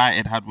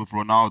United had with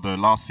Ronaldo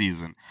last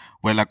season?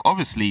 Where like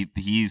obviously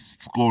he's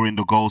scoring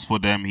the goals for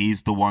them.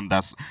 He's the one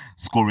that's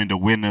scoring the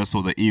winners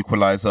or the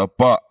equalizer.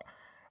 But,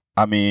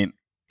 I mean...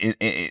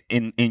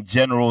 In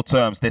general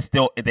terms,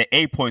 they're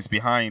 8 points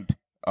behind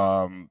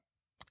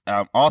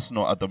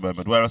Arsenal at the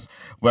moment.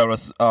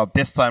 Whereas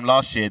this time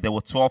last year they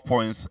were 12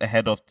 points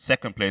ahead of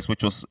second place,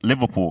 which was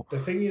Liverpool. The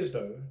thing is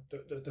though,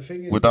 the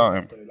thing is without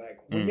him, though,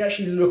 like when you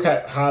actually look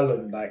at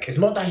Haaland, like it's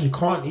not that he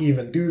can't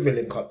even do the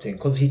link up thing,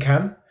 because he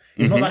can.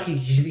 It's not like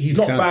he's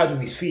not bad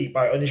with his feet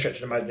by any stretch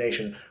of the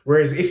imagination.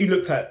 Whereas if you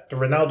looked at the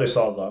Ronaldo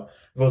saga,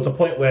 there was a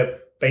point where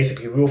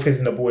basically we were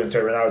fizzing the ball into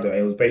Ronaldo, and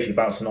it was basically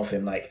bouncing off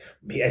him, and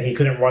he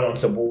couldn't run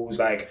onto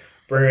balls.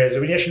 Whereas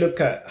when you actually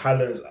look at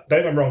Haaland's,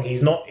 don't get me wrong,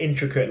 he's not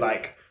intricate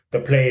like the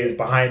players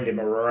behind him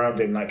or around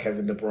him, like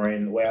Kevin De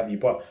Bruyne, what have you.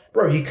 But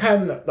bro, he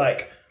can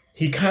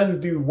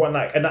do one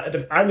and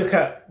I look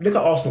at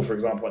Arsenal for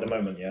example at the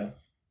moment, yeah.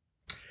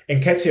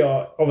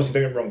 Nketiah,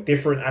 obviously don't get me wrong,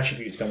 different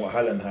attributes than what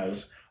Haaland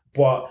has,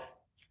 but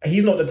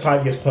he's not the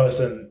tidiest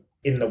person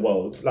in the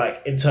world,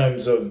 in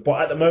terms of...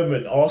 But at the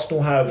moment,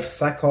 Arsenal have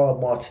Saka,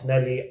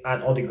 Martinelli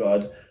and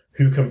Odegaard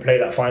who can play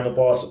that final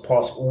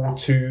pass all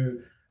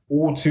to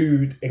all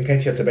to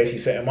Nketiah to basically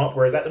set him up.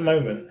 Whereas at the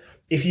moment,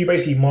 if you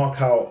basically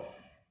mark out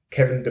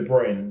Kevin De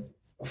Bruyne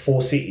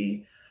for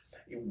City,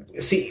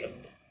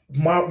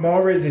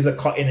 Mahrez is a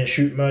cut in and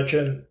shoot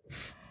merchant.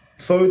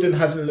 Foden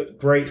hasn't looked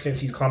great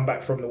since he's come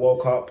back from the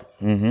World Cup.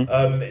 So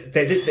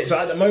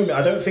at the moment,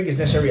 I don't think it's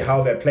necessarily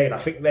how they're playing. I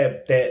think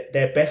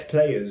their best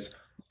players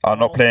are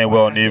not playing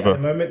well at neither. the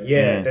moment.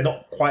 Yeah, they're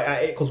not quite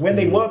at it, because when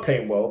they were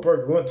playing well,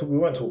 bro, we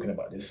weren't talking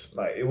about this.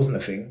 Like, it wasn't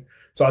a thing.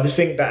 So I just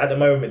think that at the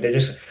moment they're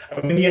just.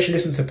 When you actually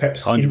listen to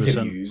Pep's 100%.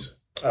 interviews,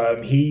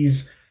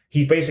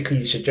 he's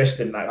basically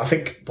suggesting, like, I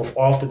think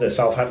after the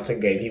Southampton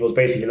game, he was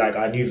basically like,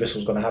 I knew this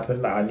was going to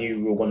happen. Like, I knew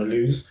we were going to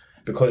lose,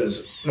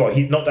 because not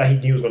that he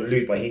knew he was going to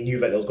lose, but he knew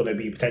that there was going to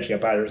be potentially a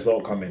bad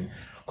result coming.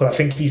 Because I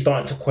think he's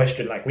starting to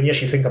question, like, when you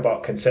actually think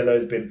about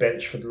Cancelo's been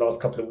benched for the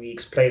last couple of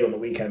weeks, played on the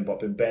weekend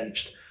but been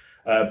benched.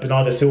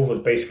 Bernardo Silva's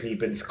basically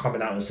been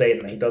coming out and saying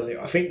that he doesn't.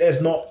 I think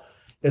there's not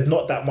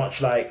that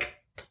much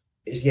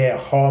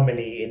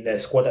harmony in their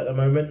squad at the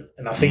moment,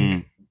 and I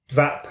think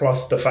that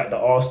plus the fact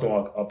that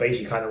Arsenal are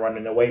basically kind of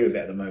running away with it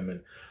at the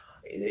moment.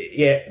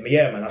 Yeah,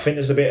 man. I think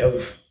there's a bit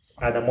of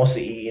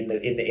animosity in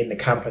the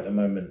camp at the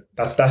moment.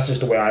 That's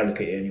just the way I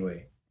look at it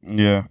anyway.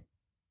 Yeah.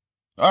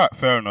 All right,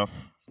 fair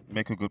enough.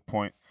 Make a good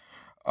point.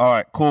 All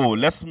right, cool.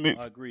 Let's move.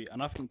 I agree,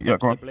 and I think Yeah,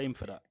 Pep's go to on. blame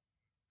for that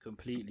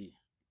completely.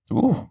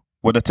 Ooh,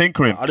 with the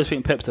tinkering. I just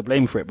think Pep's to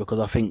blame for it, because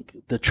I think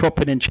the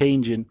chopping and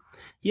changing,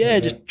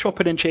 just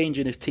chopping and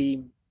changing his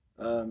team.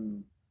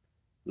 The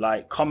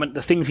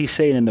things he's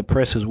saying in the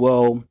press as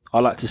well. I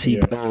like to see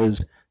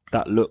players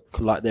that look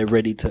like they're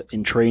ready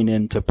in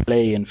training to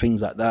play and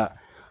things like that.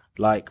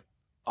 Like,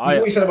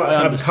 What you said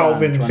about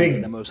Calvin trying to thing?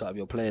 get the most out of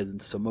your players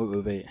and to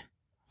motivate.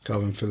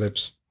 Calvin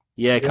Phillips.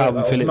 Yeah, Calvin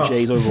that was Phillips. nuts. Yeah,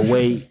 he's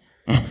overweight.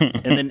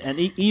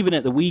 Even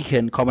at the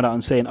weekend, coming out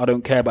and saying, I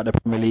don't care about the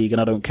Premier League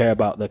and I don't care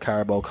about the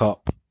Carabao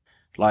Cup.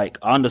 Like,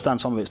 I understand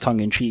some of it's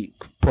tongue in cheek,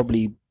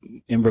 probably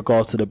in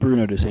regards to the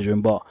Bruno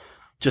decision, but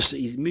just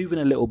he's moving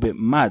a little bit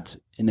mad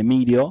in the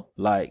media.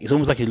 Like, it's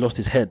almost like he's lost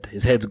his head.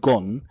 His head's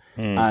gone,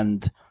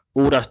 and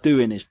all that's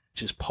doing is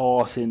just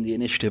passing the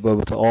initiative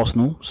over to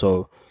Arsenal.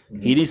 So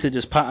he needs to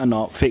just pattern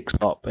up, fix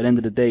up. At the end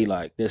of the day,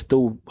 like, there's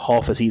still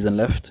half a season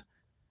left,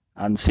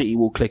 and City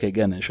will click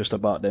again. It's just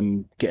about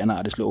them getting out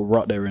of this little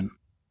rut they're in.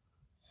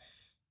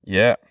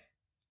 Yeah.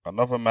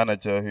 Another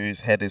manager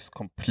whose head is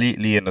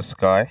completely in the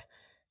sky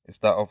is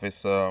that of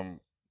his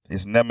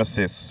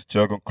nemesis,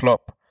 Jurgen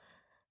Klopp.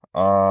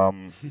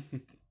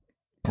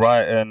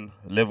 Brighton,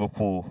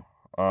 Liverpool,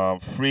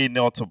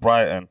 3-0 to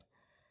Brighton.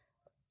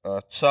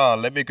 Char,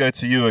 let me go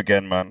to you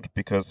again, man,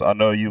 because I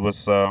know you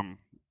was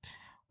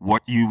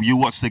what you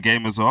watched the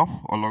game as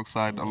well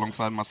alongside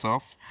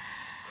myself.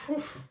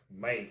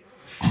 Mate.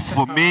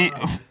 For me,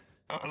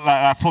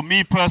 for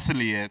me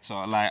personally, yeah,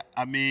 Char, like,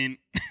 I mean,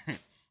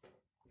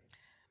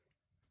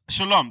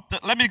 Shalom.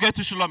 Let me go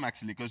to Shalom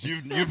actually, because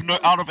you've known,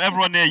 out of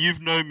everyone there,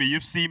 you've known me.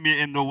 You've seen me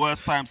in the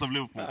worst times of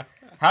Liverpool.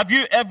 Have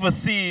you ever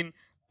seen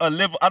I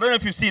don't know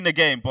if you've seen the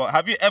game, but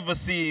have you ever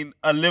seen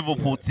a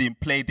Liverpool team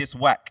play this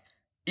whack?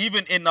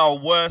 Even in our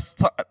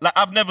worst, like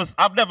I've never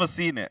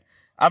seen it.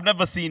 I've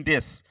never seen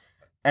this,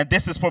 and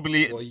this is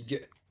probably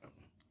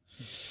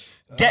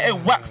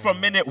getting whacked from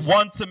minute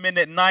 1 to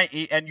minute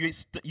 90, and you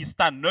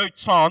stand no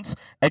chance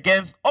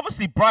against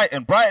obviously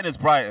Brighton. Brighton is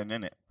Brighton,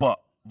 innit? But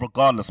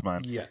regardless,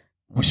 man,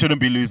 we shouldn't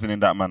be losing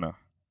in that manner.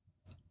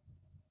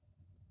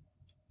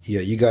 Yeah,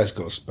 you guys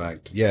got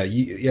spanked.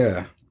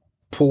 Yeah.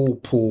 Poor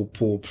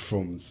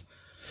performance.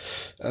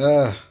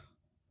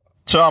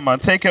 Charman,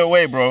 take it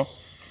away, bro.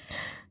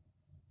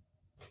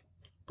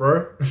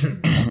 Bro.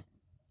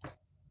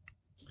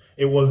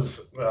 It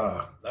was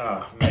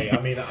mate. I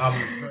mean,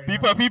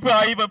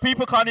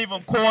 people can't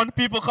even corn.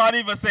 People can't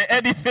even say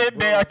anything. Bro,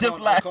 they are just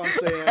like I can't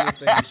say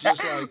anything. It's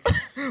just like,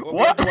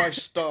 where do I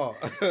start?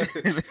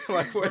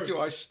 Like, where do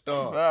I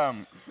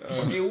start?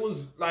 It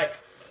was like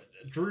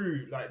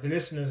Drew. Like, the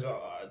listeners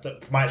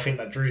might think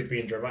that Drew is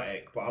being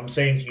dramatic, but I'm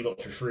saying to you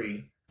lot for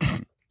free.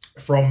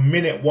 From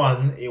minute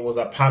 1, it was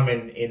a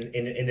pamming in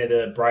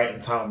the Brighton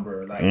town,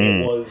 bro. Like,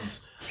 it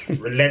was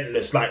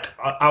relentless. Like,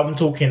 I'm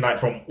talking like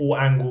from all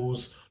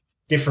angles,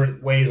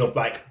 different ways of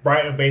like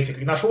Brighton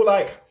basically. And I feel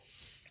like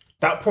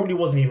that probably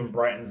wasn't even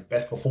Brighton's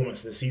best performance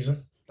of the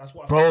season. That's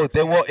what. Bro,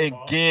 they were in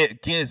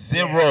gear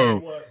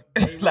zero,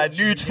 they like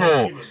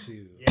neutral.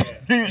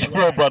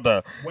 Neutral,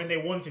 brother. When they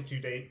wanted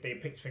to, they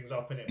picked things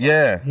up in it.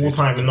 Yeah. More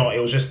time than not, it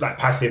was just like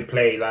passive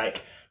play.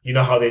 Like, you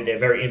know how they're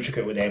very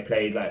intricate with their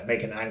play, like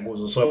making angles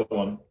and so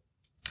on.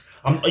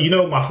 You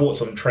know my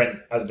thoughts on Trent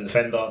as a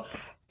defender.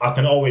 I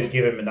can always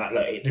give him that.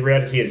 Like, the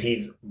reality is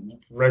he's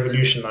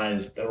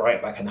revolutionised the right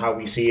back and how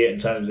we see it in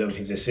terms of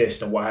his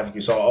assist and what have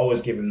you. So I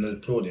always give him the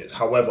plaudits.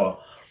 However,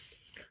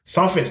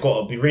 something's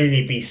got to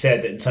really be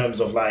said in terms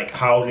of like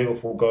how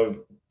Liverpool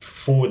go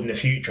forward in the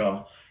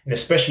future. And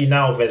especially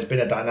now there's been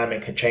a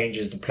dynamic of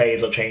changes. The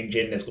players are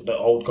changing. The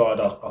old guard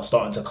are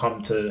starting to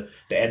come to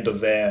the end of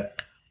their,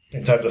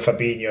 in terms of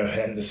Fabinho,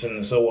 Henderson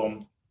and so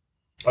on.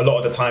 A lot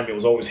of the time it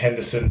was always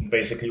Henderson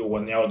basically or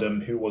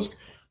Wijnaldum who was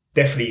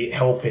definitely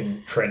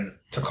helping Trent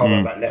to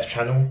cover that left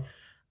channel.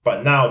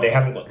 But now they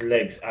haven't got the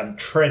legs, and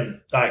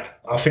Trent, like,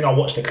 I think I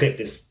watched the clip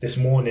this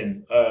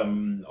morning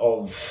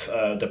of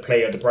the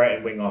player, the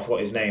Brighton winger, I forgot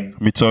his name.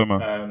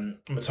 Mitoma.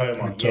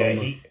 Mitoma.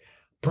 Yeah,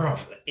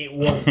 bruv, it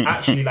was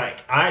actually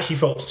like, I actually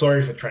felt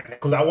sorry for Trent,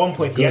 because at one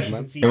point he actually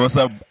could see. It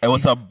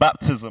was a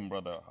baptism,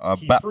 brother.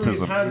 He baptism. threw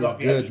his hands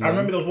up. Good, I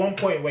remember there was one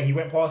point where he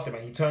went past him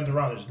and he turned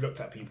around and just looked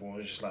at people and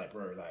was just like,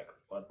 bro,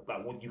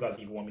 what do you guys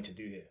even want me to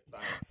do here?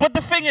 Like, but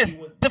the thing is,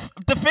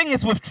 the thing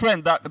is with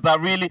Trent that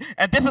really,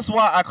 and this is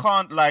why I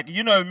can't, like,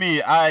 you know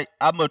me,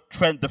 I'm a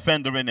Trent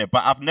defender in it,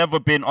 but I've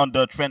never been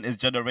under Trent is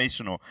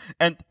generational,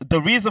 and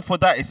the reason for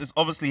that is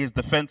obviously his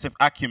defensive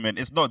acumen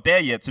is not there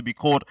yet to be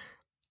called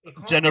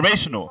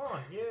generational.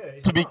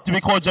 To be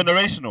called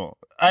generational,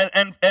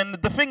 and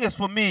the thing is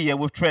for me,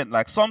 with Trent,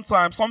 like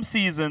sometimes some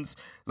seasons,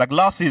 like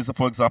last season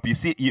for example, you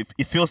see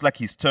it feels like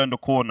he's turned the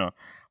corner.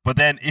 But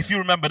then, if you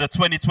remember the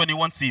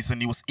 2021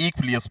 season, he was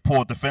equally as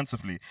poor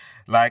defensively.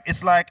 Like,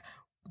 it's like,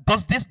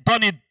 does this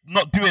Donny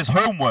not do his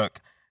homework?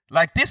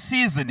 Like, this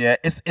season, yeah,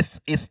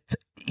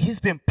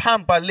 he's been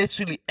panned by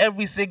literally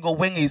every single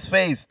winger he's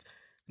faced.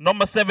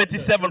 Number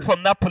 77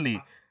 from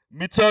Napoli,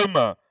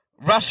 Mitoma,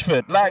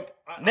 Rashford, like,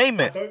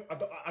 name it.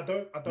 I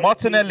don't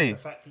Martinelli.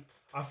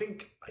 I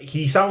think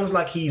he sounds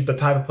like he's the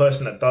type of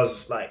person that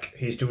does like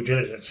his due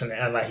diligence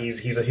and like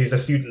he's a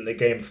student in the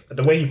game.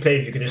 The way he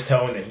plays, you can just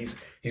tell that he's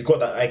got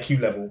that IQ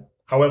level.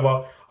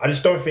 However, I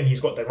just don't think he's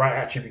got the right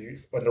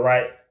attributes or the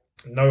right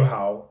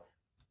know-how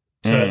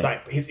to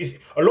like.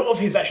 A lot of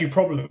his actually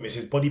problem is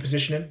his body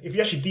positioning. If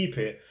you actually deep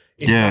it,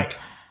 it's like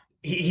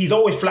he's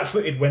always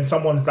flat-footed when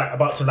someone's like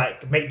about to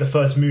like make the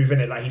first move in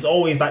it. Like he's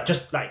always like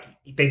just like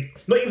they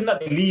not even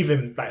that they leave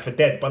him like for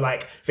dead, but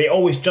like they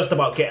always just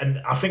about get.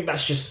 And I think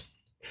that's just.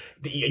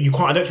 You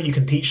can't. I don't think you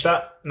can teach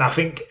that. And I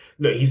think,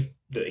 look, he's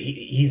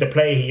the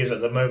player he is at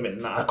the moment,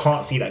 and I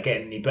can't see that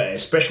getting any better.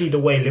 Especially the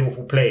way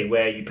Liverpool play,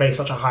 where you play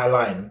such a high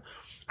line,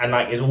 and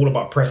like it's all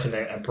about pressing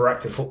and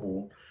proactive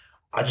football.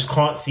 I just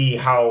can't see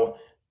how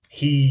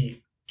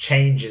he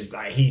changes.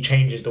 Like he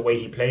changes the way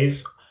he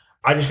plays.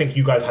 I just think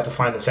you guys had to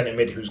find a centre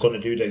mid who's going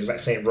to do the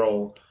exact same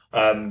role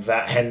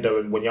that Hendo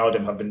and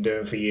Wijnaldum have been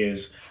doing for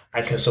years,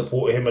 and can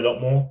support him a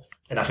lot more.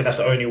 And I think that's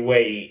the only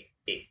way.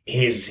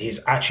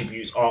 His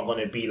attributes aren't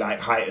going to be like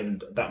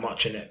heightened that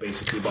much in it,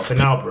 basically. But for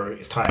now, bro,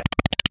 it's tight.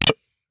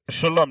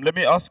 Shalom, let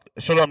me ask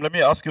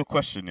you a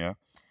question. Yeah,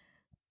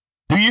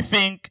 do you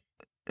think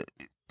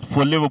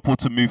for Liverpool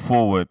to move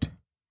forward,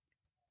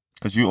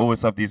 because you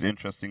always have these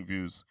interesting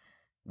views,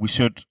 we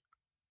should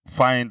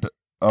find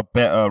a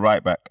better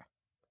right back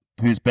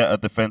who's better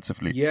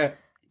defensively? Yeah,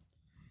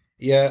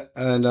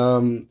 and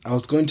I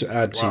was going to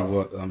add to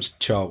what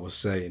Charles was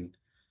saying.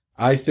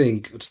 I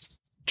think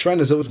Trent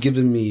has always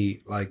given me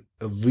like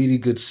a really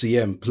good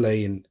CM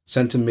playing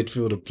centre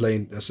midfielder,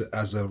 playing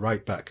as a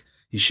right back.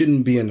 He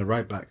shouldn't be in the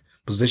right back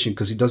position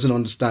because he doesn't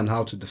understand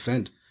how to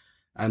defend.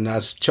 And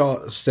as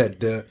Charles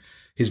said,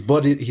 his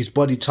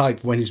body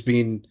type when he's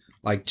being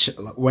like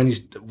when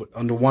he's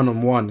on the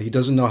one-on-one, he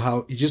doesn't know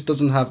how. He just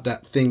doesn't have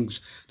that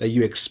things that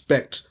you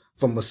expect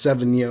from a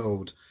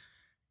 7-year-old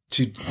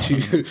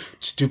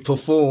to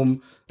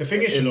perform. The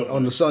thing is,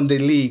 on the Sunday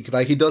league,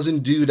 like he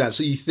doesn't do that.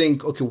 So you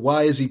think, okay,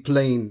 why is he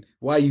playing?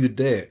 Why are you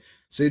there?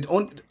 So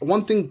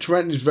one thing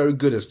Trent is very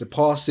good at is the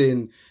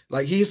passing.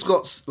 Like he's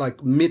got like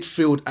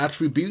midfield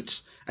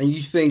attributes, and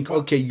you think,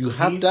 okay, you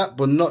have that,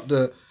 but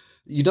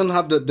you don't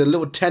have the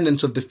little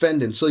tenets of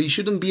defending. So you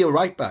shouldn't be a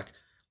right back.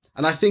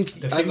 And I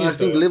think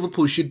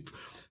Liverpool should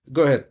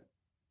go ahead.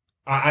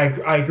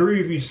 I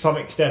agree with you to some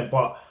extent,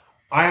 but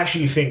I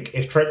actually think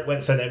if Trent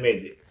went centre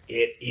mid,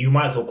 you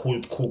might as well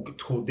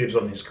call dibs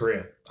on his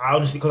career. I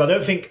honestly, because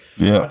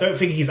I don't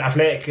think he's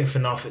athletic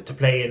enough to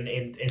play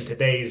in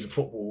today's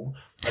football.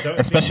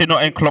 Especially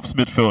not in Klopp's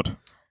midfield.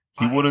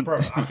 He wouldn't.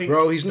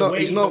 Bro, he's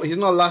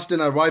not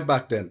lasting at right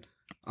back. Then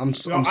I'm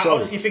sorry, I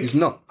honestly think he's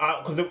not.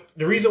 Because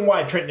the reason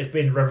why Trent has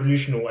been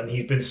revolutionary and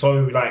he's been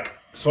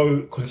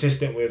so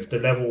consistent with the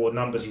level of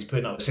numbers he's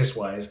putting up assist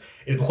wise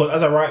is because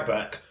as a right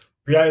back,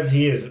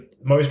 reality is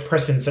most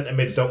pressing centre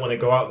mids don't want to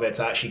go out there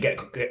to actually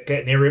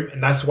get near him,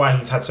 and that's why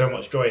he's had so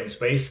much joy in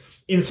space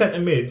in centre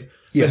mid.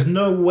 There's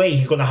no way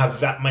he's going to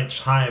have that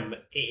much time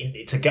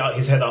to get out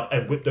his head up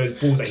and whip those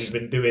balls that he's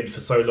been doing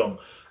for so long.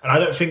 And I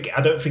don't think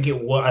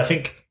it will. I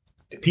think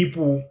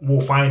people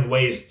will find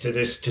ways to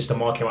just to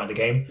mark him out of the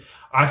game.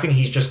 I think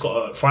he's just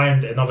got to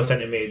find another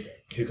centre mid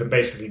who can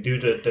basically do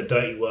the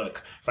dirty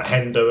work that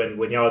Hendo and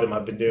Wijnaldum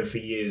have been doing for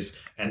years,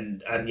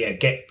 and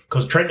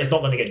because Trent is not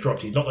going to get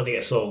dropped. He's not going to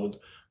get sold.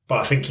 But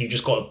I think you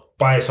just got to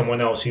buy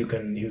someone else who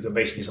can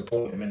basically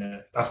support him in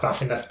it. I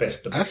think that's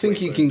best. I think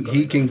he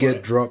can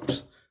get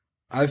dropped.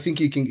 I think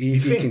he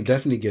can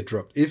definitely get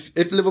dropped.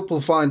 If Liverpool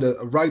find a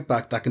right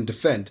back that can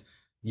defend,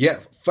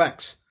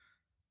 facts.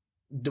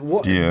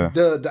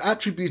 The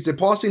attributes, the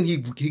passing he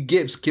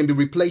gives can be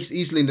replaced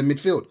easily in the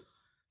midfield.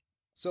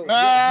 So he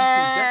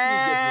can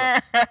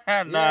definitely get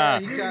dropped. Nah,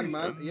 he can,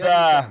 man.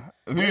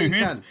 Yeah, you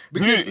can.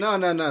 Because no.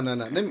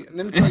 Let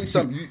me tell you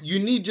something. You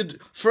need your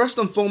first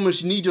and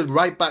foremost. You need your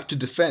right back to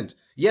defend.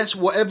 Yes,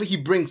 whatever he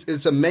brings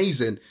is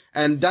amazing,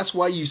 and that's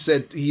why you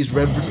said he's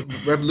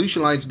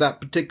revolutionized that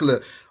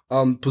particular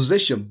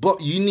position.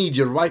 But you need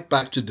your right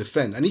back to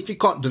defend, and if you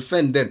can't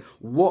defend, then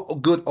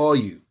what good are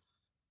you?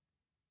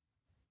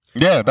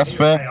 Yeah, that's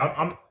fair.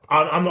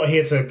 I'm not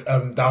here to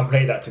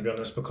downplay that, to be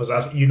honest, because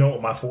as you know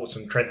my thoughts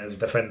on Trent as a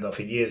defender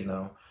for years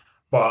now.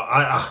 But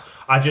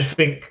I just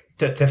think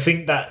to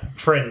think that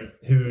Trent,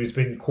 who's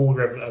been called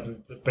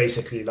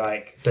basically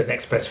like the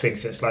next best thing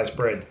since sliced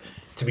bread,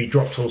 to be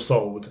dropped or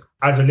sold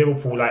as a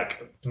Liverpool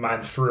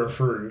man through and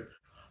through,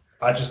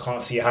 I just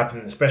can't see it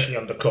happening, especially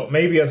under Klopp.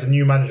 Maybe as a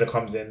new manager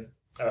comes in,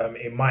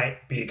 it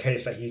might be a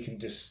case that he can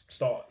just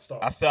start.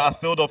 I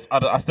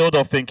still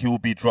don't think he will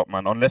be dropped,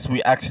 man, unless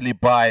we actually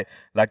buy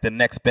like the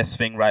next best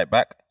thing right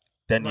back.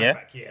 Then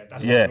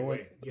That's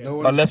no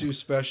one's too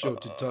special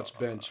to touch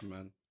bench,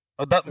 man.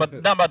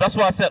 But that's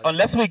what I said.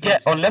 Unless we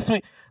get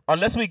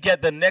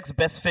the next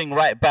best thing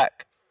right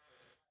back,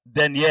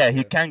 then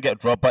he can get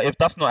dropped. But if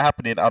that's not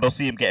happening, I don't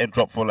see him getting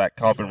dropped for like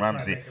Calvin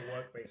Ramsey.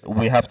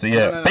 We have to,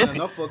 No,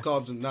 not for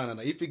Calvin. No.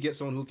 If you get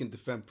someone who can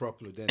defend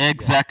properly, then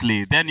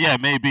exactly. Then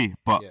maybe.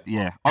 But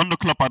on the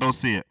club, I don't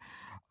see it.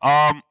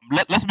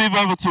 Let's move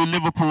over to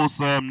Liverpool's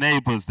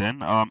neighbours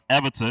then.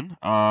 Everton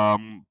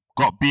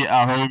got beat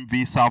at home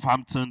v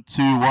Southampton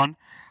 2-1.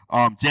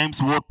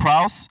 James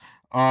Ward-Prowse.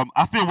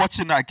 I've been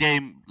watching that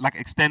game, like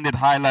extended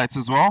highlights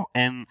as well,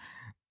 and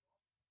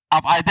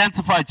I've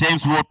identified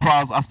James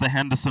Ward-Prowse as the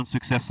Henderson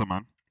successor,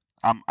 man.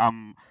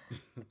 I'm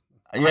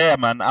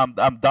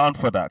down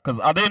for that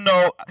because I didn't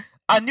know.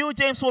 I knew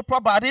James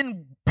Ward-Prowse, but I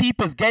didn't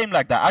peep his game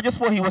like that. I just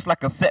thought he was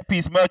like a set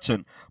piece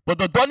merchant. But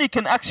the Donny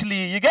can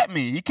actually, you get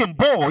me? He can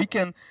ball.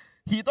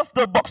 He does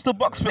the box to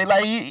box thing.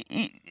 Like he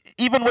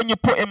even when you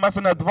put him as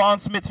an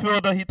advanced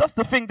midfielder, he does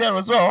the thing there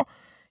as well.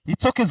 He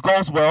took his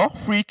goals well,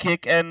 free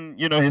kick, and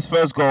his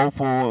first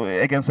goal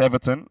against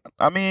Everton.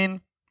 I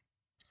mean,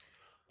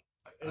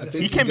 I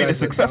think he can be the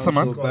successor,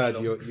 man. So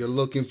bad. You're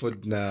looking for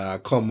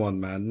come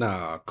on, man.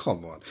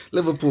 Come on.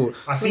 Liverpool.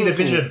 I see the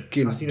vision.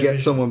 Can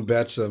get someone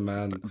better,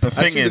 man.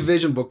 I see the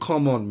vision, but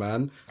come on,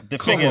 man.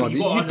 Come on.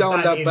 You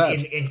down that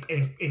bad?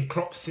 In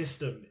Klopp's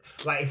system,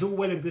 like it's all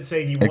well and good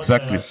saying you want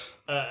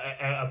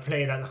a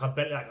player like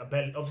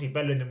a obviously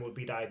Bellingham would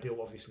be the ideal,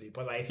 obviously,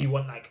 but like if you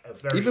want like a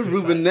very even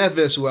Ruben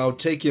Neves, well, I'll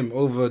take him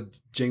over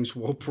James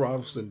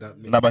Ward-Prowse in that.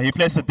 No, but he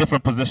plays a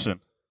different position.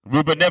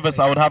 Ruben Neves,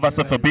 I would have as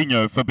a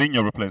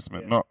Fabinho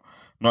replacement, not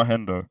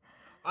Hendo.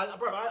 I've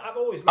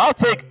always. I'll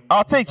take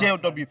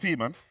JWP,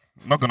 man.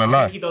 Not gonna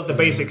lie. He does the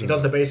basics. He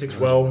does the basics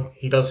well.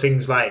 He does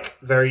things like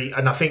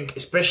and I think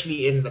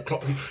especially in the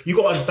Klopp, you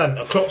got to understand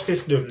a Klopp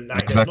system.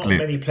 Like, exactly. There's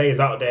not many players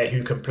out there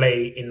who can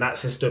play in that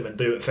system and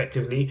do it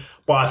effectively.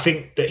 But I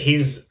think that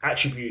his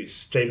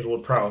attributes, James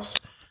Ward-Prowse,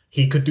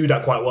 he could do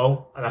that quite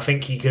well, and I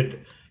think he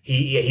could.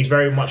 He's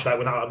very much like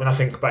when I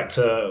think back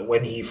to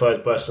when he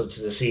first burst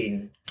onto the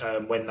scene,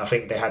 when I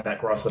think they had that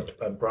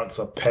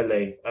Gransa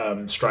Pele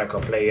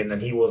striker playing,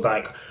 and he was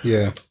like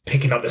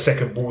picking up the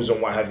second balls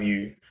and what have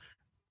you.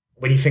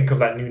 When you think of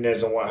like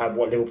Nunes and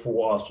what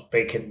Liverpool are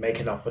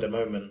making up at the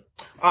moment,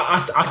 I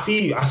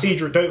see. I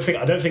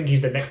don't think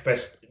he's the next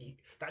best.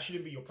 That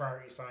shouldn't be your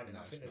priority signing.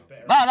 I think there's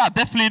better. No,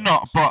 definitely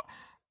not. But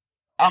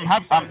I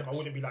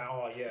wouldn't be like,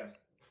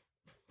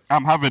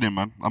 I'm having him,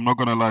 man. I'm not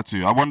gonna lie to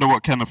you. I wonder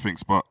what Kenneth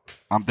thinks, but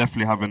I'm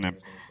definitely having him.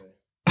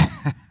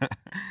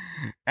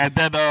 And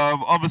then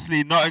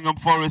obviously Nottingham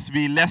Forest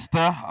v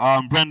Leicester.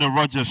 Brendan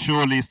Rodgers,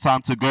 surely it's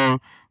time to go.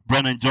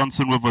 Brennan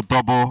Johnson with a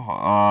double.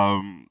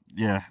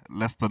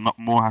 Leicester, not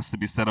more has to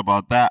be said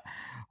about that.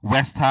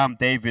 West Ham,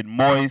 David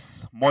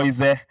Moyes.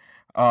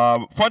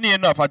 Funny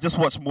enough, I just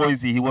watched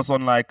Moyes. He was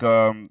on like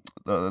the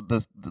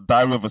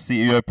Diary of a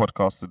CEO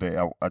podcast today.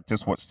 I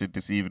just watched it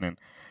this evening.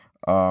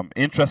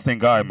 Interesting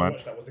guy, man.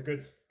 Was it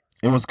good?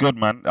 It was good,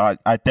 man.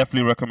 I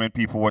definitely recommend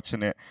people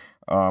watching it.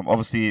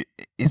 Obviously,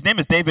 his name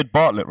is David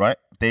Bartlett, right?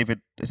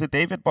 Is it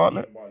David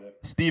Bartlett?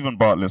 Stephen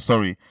Bartlett.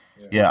 Sorry.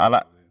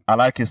 Yeah, I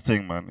like his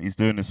thing, man. He's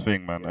doing his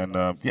thing,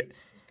 man.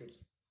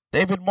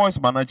 David Moyes,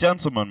 man, a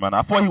gentleman, man.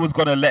 I thought he was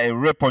gonna let it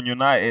rip on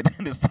United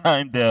in his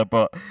time there,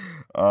 but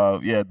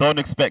don't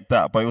expect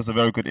that. But it was a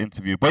very good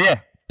interview.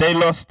 But they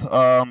lost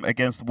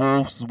against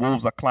Wolves.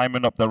 Wolves are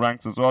climbing up the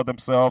ranks as well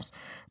themselves.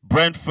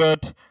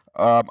 Brentford.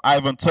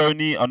 Ivan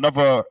Toney,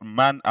 another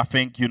man I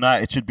think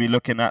United should be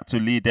looking at to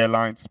lead their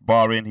lines,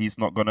 barring he's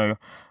not going to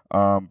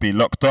be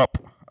locked up.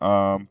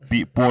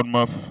 Beat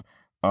Bournemouth.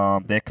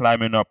 They're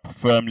climbing up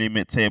firmly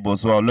mid-table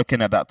as well,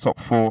 looking at that top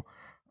four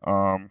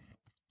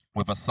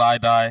with a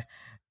side eye.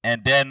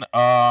 And then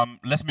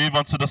let's move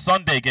on to the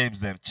Sunday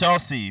games then.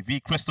 Chelsea v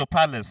Crystal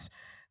Palace.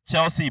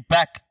 Chelsea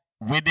back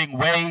winning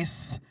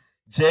ways.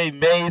 Jay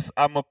Mays,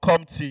 I'm going to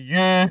come to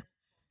you.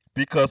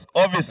 Because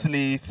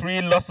obviously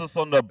 3 losses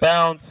on the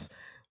bounce,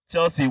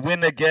 Chelsea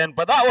win again,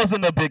 but that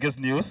wasn't the biggest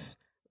news.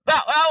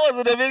 That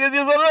wasn't the biggest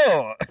news at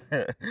all.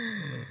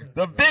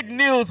 The big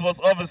news was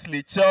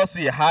obviously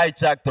Chelsea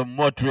hijacked the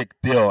Modric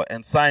deal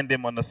and signed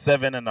him on a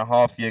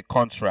 7.5-year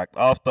contract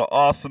after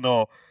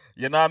Arsenal.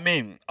 You know what I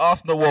mean?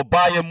 Arsenal were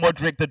buying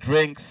Modric the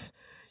drinks.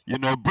 You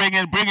know,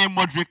 bringing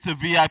Modric to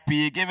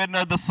VIP, giving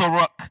her the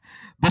Ciroc,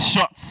 the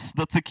shots,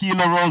 the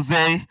tequila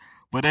rosé.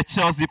 But then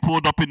Chelsea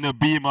pulled up in the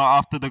Beamer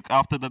after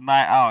the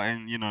night out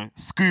and, you know,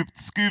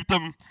 scooped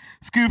him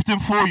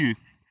for you.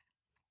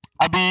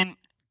 I mean,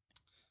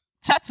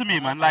 chat to me,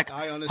 man. Like,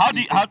 how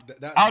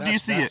do you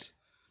see it?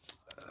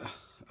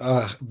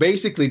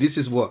 Basically, this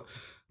is what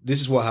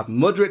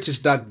happened. Modric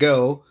is that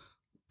girl,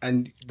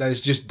 and that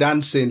is just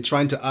dancing,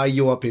 trying to eye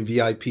you up in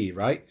VIP,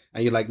 right?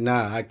 And you're like,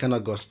 nah, I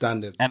cannot go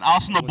stand it. And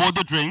Arsenal bought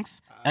the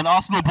drinks. And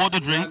Arsenal bought the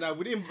drinks.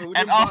 We didn't bought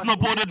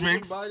the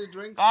drinks. Buy the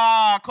drinks.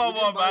 Ah, come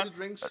on, man.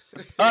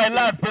 All right,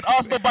 lads, did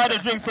Arsenal buy the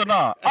drinks or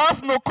not?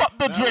 Arsenal copped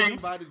the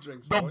drinks,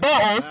 the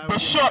bottles, the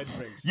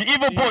shots. You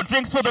even bought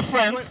drinks for the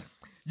friends.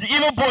 She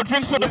went for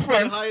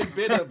the highest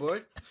bidder,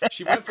 boy.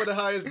 She went for the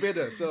highest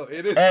bidder, so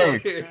it is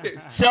what it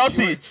is.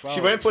 Chelsea. She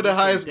went for the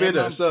highest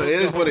bidder, so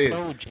it is what it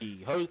is.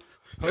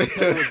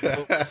 Hotel was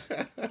booked.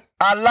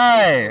 I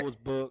lie. Hotel was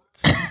booked.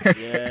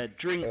 Yeah,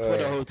 drink for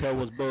the hotel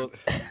was booked.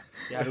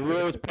 They had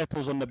rose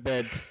petals on the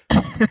bed,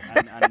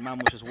 and man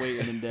was just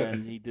waiting in there,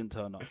 and he didn't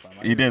turn up. Fam.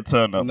 He didn't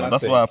turn up, man.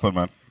 That's what happened,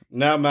 man.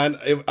 Nah, man,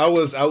 I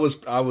was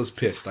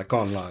pissed. I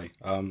can't lie.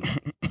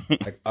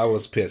 I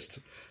was pissed,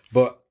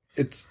 but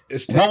it's.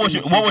 What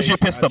was you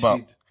pissed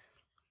about?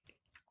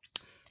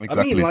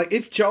 Exactly. I mean, like,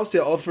 if Chelsea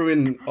are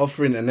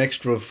offering an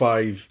extra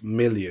 5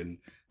 million,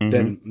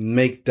 then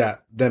meet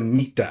that.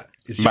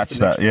 It's just Match an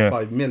that, extra yeah.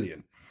 5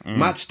 million.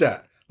 Match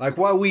that. Like,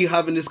 why are we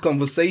having this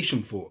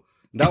conversation for?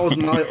 That was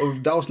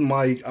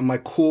my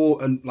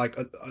core and like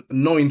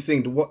annoying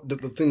thing.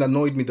 The thing that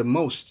annoyed me the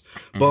most.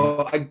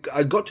 But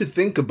I got to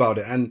think about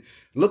it and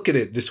look at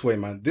it this way,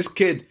 man. This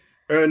kid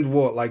earned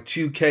what, like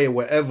 2K or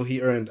whatever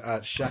he earned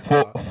at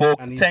Shakhtar. For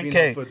and he's 10K.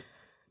 been offered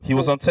He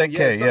was on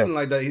 10K, something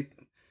like that.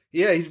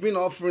 He's been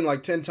offering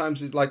like 10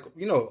 times, like,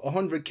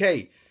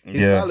 100K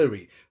his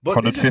salary.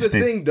 But this is the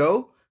thing,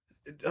 though.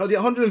 The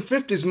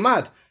 150 is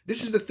mad.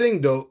 This is the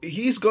thing, though.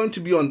 He's going to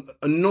be on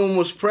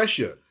enormous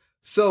pressure.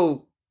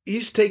 So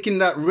he's taking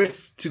that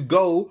risk to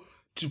go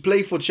to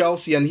play for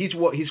Chelsea, and he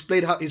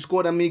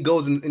scored how many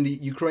goals in the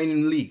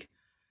Ukrainian league?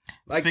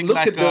 Like, look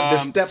at the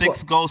step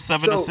 6 up. goals,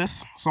 7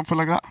 assists, something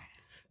like that.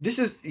 This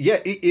is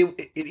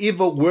it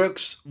either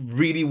works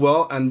really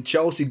well and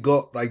Chelsea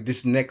got like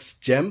this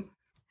next gem,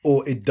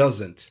 or it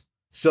doesn't.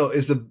 So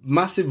it's a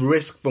massive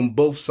risk from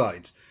both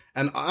sides.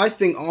 And I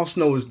think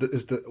Arsenal was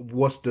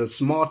the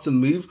smarter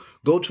move.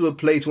 Go to a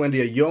place where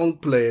there are young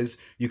players,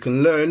 you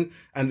can learn,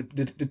 and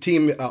the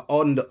team are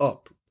on the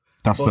up.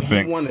 That's the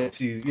thing. He wanted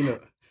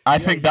to, I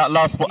think that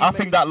last point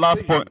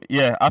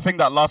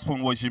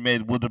what you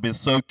made would have been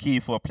so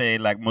key for a player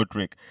like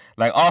Modric.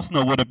 Like,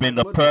 Arsenal would have been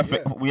would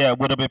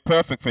have been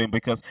perfect for him,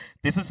 because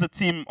this is a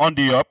team on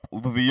the up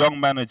with a young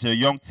manager,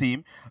 young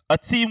team, a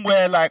team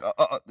where, like,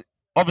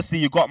 obviously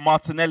you got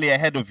Martinelli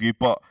ahead of you,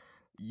 but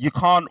you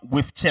can't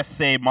with chest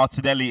say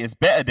Martinelli is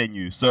better than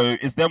you. So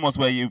it's them ones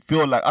where you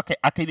feel like, okay,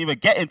 I can even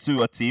get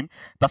into a team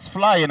that's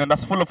flying and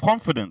that's full of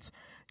confidence.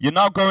 You're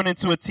now going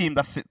into a team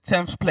that's at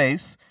 10th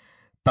place,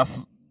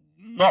 that's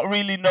not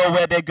really know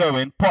where they're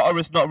going. Potter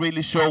is not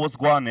really sure what's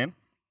going in.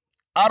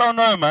 I don't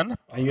know, man.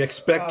 And you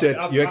expected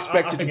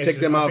to take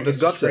them out of the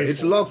gutter.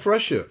 It's a lot of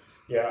pressure.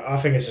 Yeah, I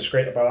think it's just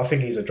great. But I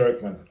think he's a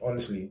joke, man.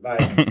 Honestly,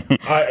 like,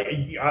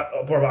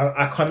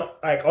 I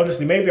cannot. Like,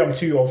 honestly, maybe I'm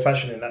too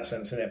old-fashioned in that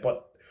sense, innit?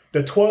 But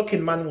the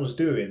twerking man was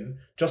doing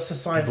just to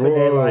sign for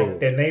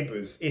their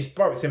neighbours. It's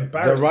embarrassing.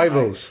 Their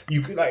rivals. Like,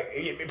 you could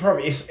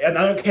and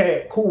I don't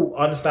care. Cool,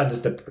 I understand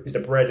it's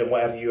the bread and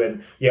whatever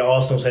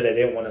Arsenal said they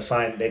didn't want to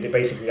sign. They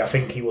basically, I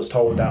think he was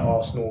told that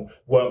Arsenal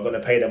weren't going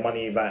to pay the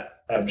money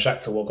that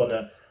Shakhtar were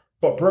gonna.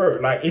 But bro,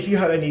 like, if you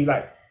have any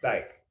But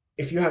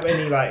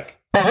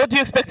what do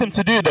you expect him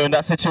to do though in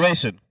that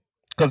situation?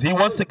 Because he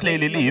wants to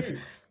clearly leave.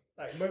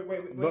 Like,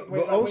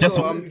 but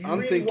also,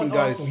 I'm thinking,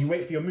 guys, Arsenal, you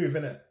wait for your move,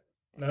 innit?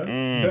 No,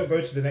 you don't go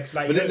to the next.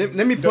 Like, but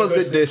let me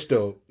posit this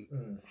though.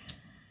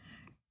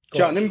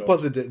 Chat, let me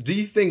posit this. Do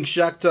you think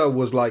Shakhtar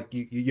was like,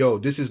 yo,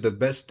 this is the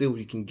best deal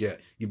you can get,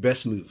 your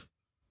best move?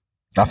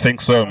 I think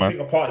so, man. I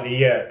think partly,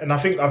 yeah. And I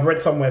think I've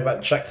read somewhere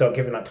that Shakhtar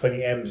giving like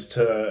 20 M's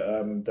to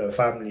the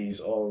families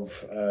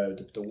of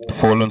the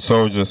fallen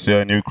soldiers,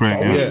 in Ukraine.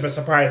 I wouldn't be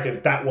surprised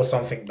if that was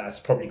something that's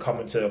probably come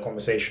into a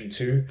conversation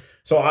too.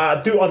 So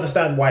I do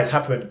understand why it's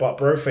happened, but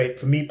bro,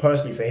 for me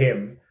personally, for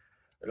him,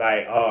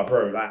 like,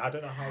 bro, like, I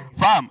don't know how.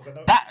 Fam,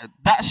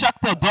 that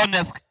Shakhtar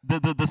Donetsk,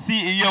 the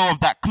CEO of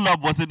that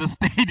club was in the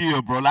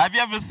stadium, bro. Like, have you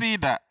ever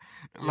seen that?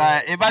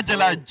 Like, imagine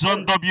like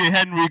John W.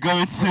 Henry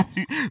going to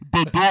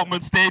the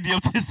Dortmund stadium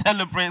to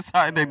celebrate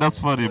something. That's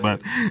funny,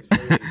 man.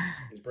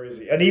 It's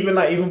crazy. And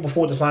even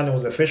before the signing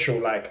was official,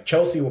 like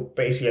Chelsea were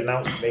basically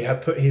announced they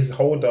had put his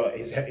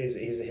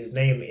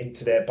name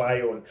into their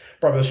bio, and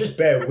bro, it was just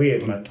bare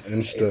weird, man.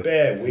 It's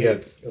bare weird. Yeah.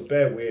 It was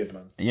bare weird,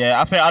 man.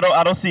 Yeah,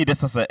 I don't see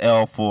this as an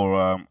L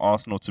for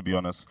Arsenal, to be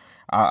honest.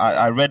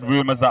 I read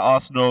rumors that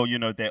Arsenal,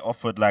 they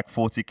offered like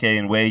 40k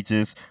in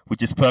wages,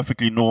 which is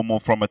perfectly normal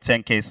from a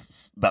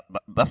 10k.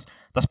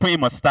 That's pretty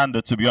much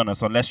standard, to be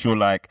honest, unless you're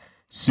like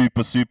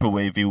super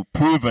wavy,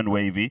 proven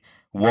wavy,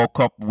 World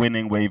Cup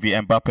winning wavy,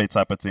 Mbappe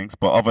type of things.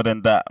 But other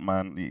than that,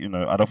 man,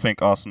 I don't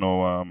think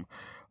Arsenal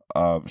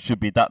should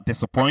be that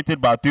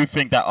disappointed. But I do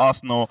think that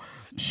Arsenal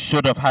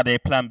should have had a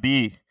plan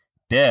B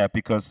there,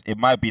 because it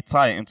might be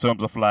tight in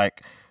terms of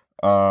like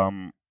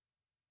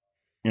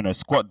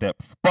squad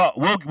depth. But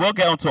we'll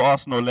get onto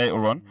Arsenal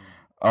later on.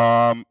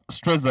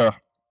 Strizza,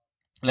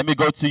 let me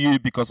go to you,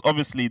 because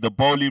obviously the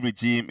Bowley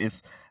regime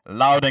is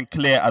loud and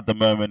clear at the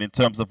moment in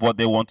terms of what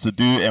they want to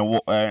do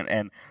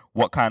and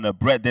what kind of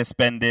bread they're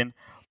spending.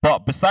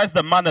 But besides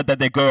the manner that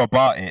they go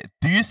about it,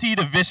 do you see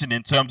the vision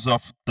in terms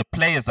of the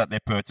players that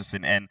they're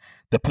purchasing and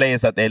the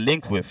players that they're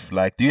linked with?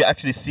 Like, do you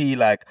actually see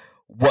like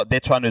what they're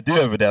trying to do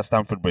over there at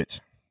Stamford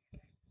Bridge?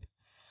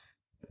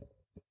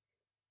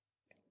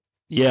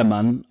 Yeah,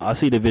 man, I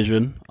see the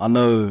vision. I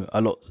know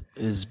a lot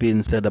is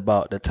being said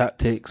about the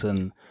tactics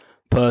and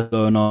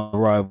personal on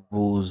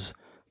rivals'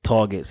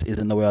 targets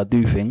isn't the way I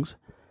do things.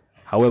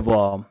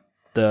 However,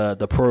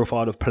 the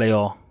profile of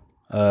player,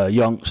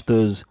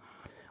 youngsters,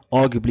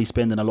 arguably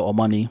spending a lot of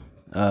money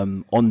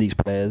on these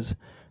players.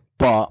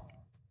 But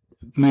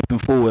moving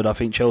forward, I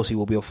think Chelsea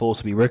will be a force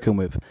to be reckoned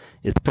with.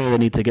 It's clear they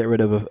need to get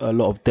rid of a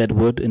lot of dead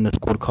wood in the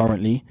squad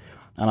currently,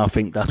 and I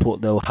think that's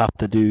what they'll have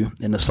to do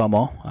in the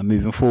summer and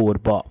moving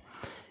forward. But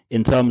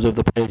in terms of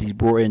the players he's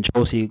brought in,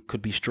 Chelsea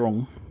could be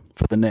strong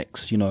for the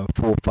next,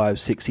 4, 5,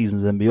 6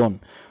 seasons and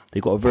beyond.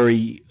 They've got a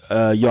very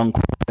young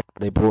player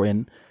they brought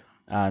in,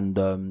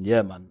 and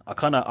yeah, man, I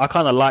kind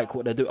of like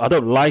what they do. I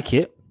don't like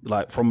it,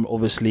 like from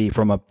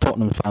a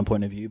Tottenham fan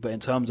point of view, but in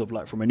terms of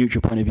like from a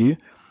neutral point of view,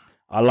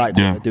 I like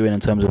what they're doing in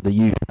terms of the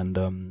youth,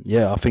 and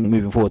yeah, I think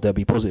moving forward they'll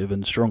be positive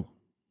and strong.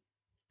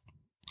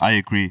 I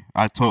agree.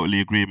 I totally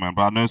agree, man.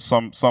 But I know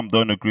some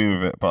don't agree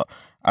with it, but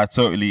I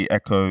totally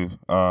echo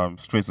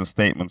Strizza's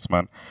statements,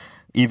 man.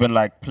 Even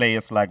like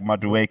players like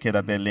Madueke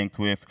that they're linked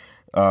with,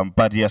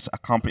 Badiash, I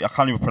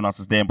can't even pronounce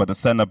his name, but the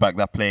centre back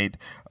that played,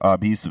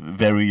 he's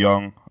very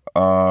young.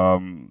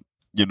 And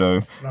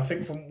I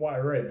think from what I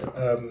read,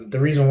 the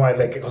reason why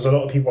because a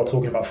lot of people are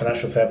talking about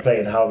financial fair play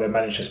and how they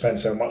managed to spend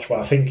so much, but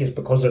I think it's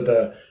because of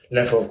the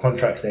length of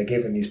contracts they're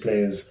giving these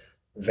players.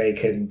 They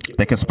can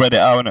spread it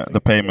out, innit?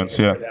 The payments,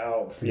 yeah. Spread it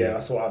out. Yeah,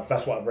 that's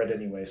what I've read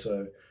anyway.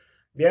 So,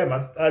 yeah,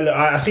 man,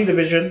 I see the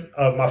vision.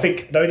 I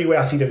think the only way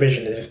I see the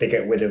vision is if they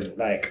get rid of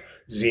like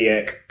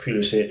Ziyech,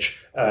 Pulisic,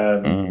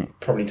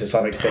 probably to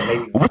some extent.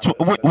 Maybe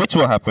which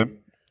will happen.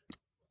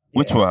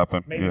 Which will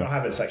happen. Maybe not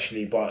Havertz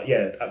actually, but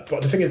yeah.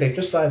 But the thing is, they've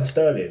just signed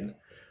Sterling.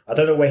 I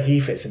don't know where he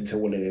fits into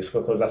all of this,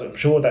 because I'm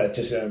sure that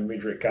just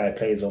Mudryk guy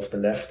plays off the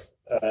left.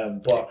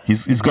 But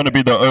he's going to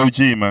be the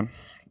OG, man.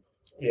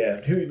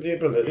 Yeah,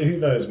 who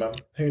knows, man?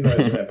 Who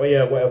knows? But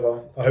yeah,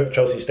 whatever. I hope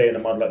Chelsea stay in the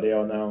mud like they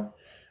are now.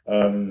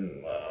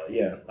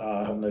 Yeah,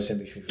 I have no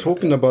sympathy for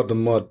Talking about the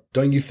mud,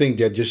 don't you think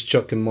they're just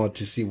chucking mud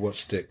to see what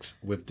sticks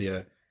with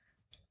the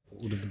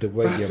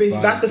way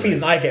that's the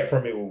feeling I get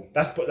from it all.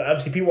 But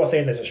obviously people are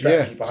saying there's a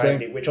strategy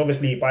behind it, which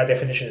obviously by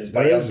definition is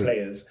by young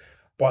players.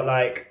 But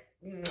like,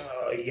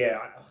 yeah.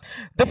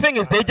 The thing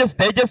is, they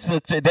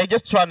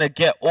just trying to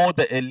get all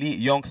the elite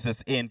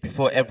youngsters in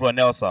before everyone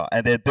else are,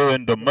 and they're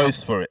doing the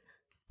most for it.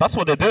 That's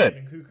what they're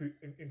doing.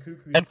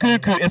 And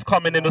Cuckoo is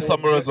coming in the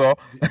summer as well.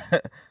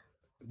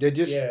 They're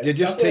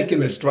just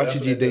taking the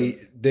strategy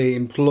they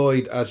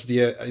employed as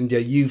in their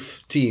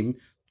youth team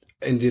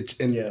and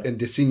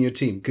the senior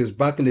team. Because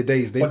back in the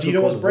days, they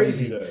took all the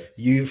crazy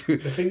youth.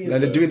 And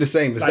they're doing the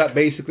same. Is that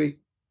basically?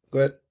 Go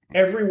ahead.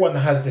 Everyone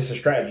has this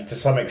strategy to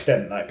some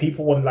extent. Like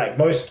people want, like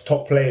most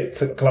top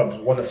clubs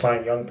want to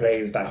sign young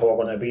players that are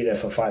going to be there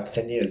for 5 to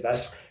 10 years.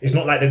 It's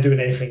not like they're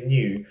doing anything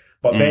new,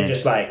 but they're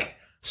just like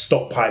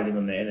stockpiling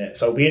on it, innit?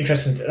 So it'll be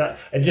interesting to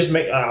and just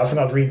make. I think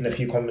I was reading a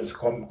few comments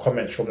from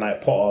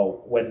like Potter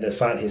when his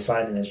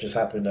signing has just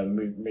happened on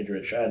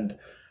Mudryk, and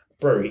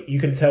bro, you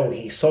can tell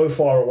he's so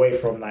far away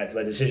from like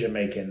the decision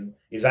making.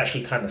 He's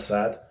actually kind of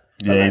sad.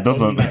 Yeah, like, he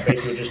doesn't.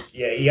 Basically,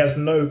 he has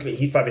no.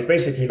 It's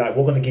basically like,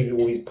 we're going to give you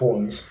all these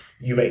pawns.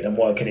 You make them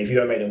work, and if you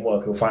don't make them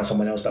work, you'll find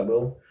someone else that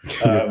will.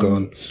 Yeah.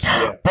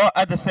 But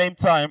at the same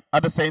time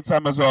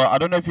as well, I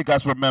don't know if you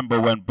guys remember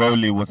when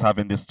Bowley was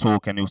having this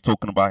talk and he was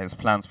talking about his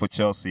plans for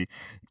Chelsea.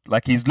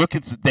 Like he's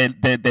looking to,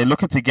 they're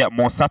looking to get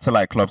more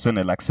satellite clubs in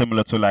it, like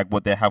similar to like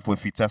what they have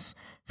with Vitesse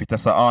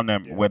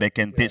Arnhem, where they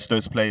can ditch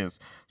those players.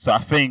 So I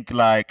think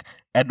like,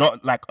 and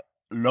not like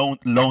loan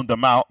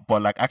them out,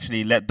 but like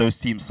actually let those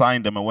teams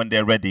sign them, and when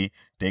they're ready,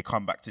 they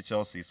come back to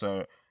Chelsea.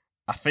 So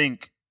I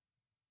think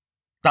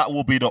that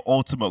will be the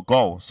ultimate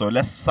goal. So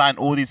let's sign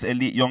all these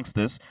elite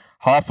youngsters,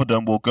 half of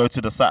them will go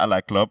to the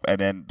satellite club, and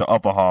then the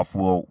other half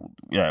will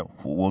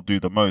do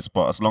the most.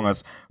 But as long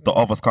as the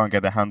others can't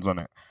get their hands on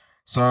it,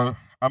 so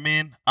I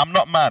mean, I'm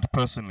not mad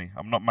personally.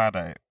 I'm not mad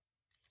at it.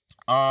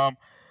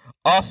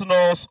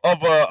 Arsenal's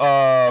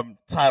other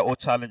title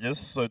challenges,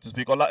 so to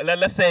speak, or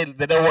let's say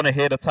they don't want to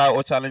hear the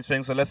title challenge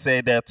thing, so let's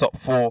say their top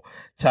 4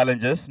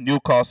 challenges.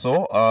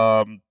 Newcastle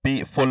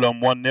beat Fulham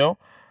 1-0.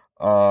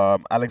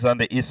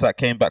 Alexander Isak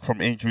came back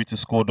from injury to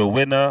score the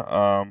winner.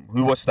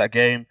 Who watched that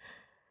game?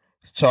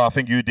 Char, I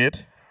think you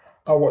did.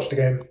 I watched the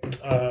game.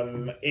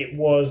 It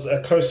was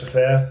a close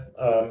affair.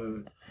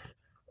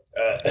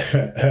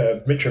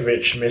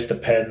 Mitrovic missed a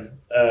pen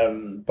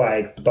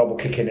by double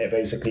kicking it,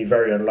 basically.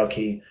 Very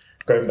unlucky.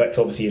 Going back to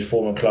obviously his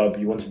former club,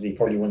 he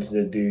probably wanted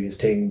to do his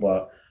thing,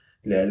 but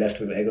left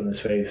with an egg on his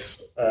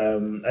face.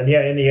 And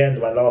yeah, in the end,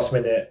 my last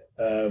minute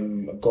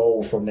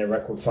goal from their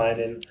record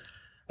signing.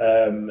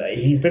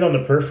 He's been on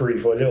the periphery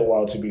for a little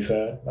while, to be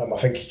fair. I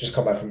think he's just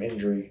come back from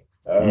injury.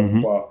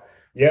 But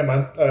yeah,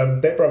 man,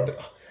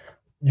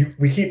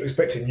 we keep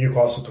expecting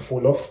Newcastle to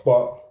fall off,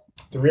 but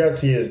the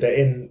reality is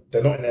they're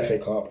not in the FA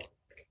Cup.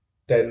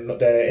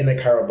 They're in the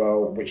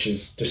Carabao, which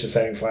is just a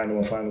semi-final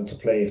and final to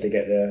play if they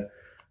get there.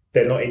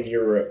 They're not in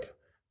Europe.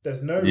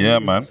 There's no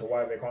reason as to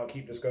why they can't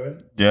keep this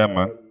going. Yeah,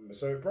 man.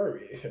 So, bro,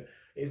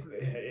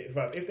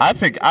 I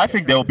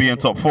think they'll be in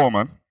top 4,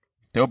 man.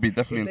 They'll be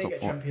definitely in top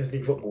 4. Champions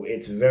League football,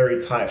 it's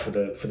very tight for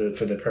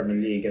the Premier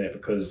League,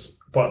 innit?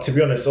 But to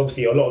be honest,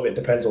 obviously a lot of it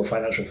depends on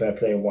financial fair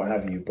play and what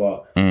have you.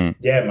 But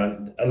yeah,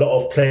 man, a lot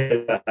of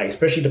players,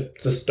 especially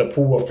the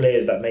pool of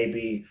players that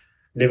maybe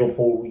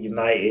Liverpool,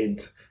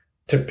 United,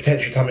 to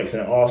potentially some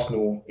extent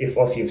Arsenal. If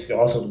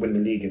Arsenal win the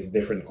league, is a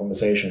different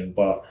conversation.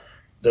 But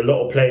the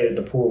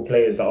pool of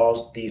players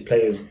that these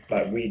players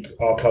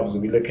our clubs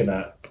will be looking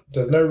at.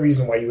 There's no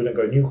reason why you wouldn't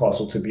go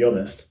Newcastle, to be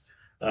honest.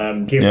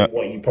 Given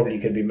what you probably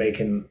could be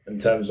making in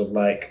terms of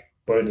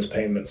bonus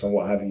payments and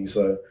what have you.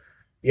 So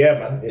yeah,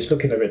 man, it's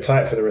looking a bit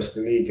tight for the rest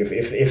of the league.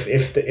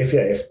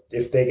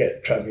 If they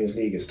get Champions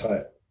League, it's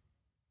tight.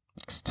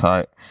 It's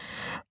tight.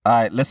 All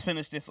right, let's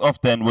finish this off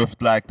then with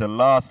the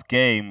last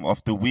game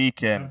of the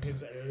weekend.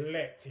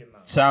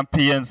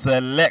 Champions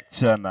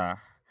elect,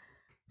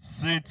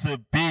 soon to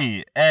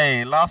be.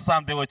 Hey, last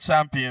time they were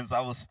champions,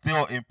 I was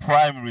still in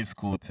primary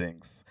school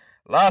things.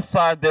 Last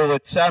time they were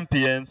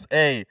champions,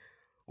 hey,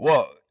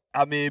 what?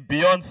 I mean,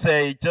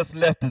 Beyonce just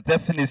left the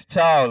Destiny's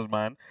Child,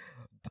 man.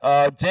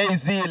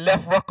 Jay-Z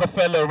left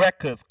Rockefeller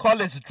Records.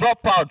 College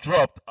Dropout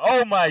dropped.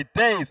 Oh my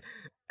days.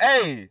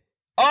 Hey,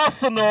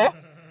 Arsenal,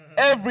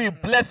 every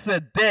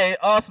blessed day,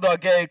 Arsenal are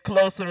getting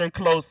closer and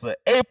closer.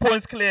 8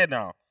 points clear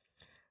now.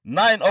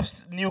 9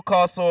 off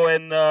Newcastle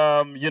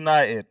and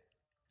United.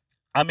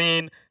 I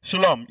mean,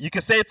 Shalom, you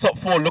can say top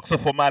 4 looks a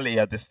formality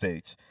at this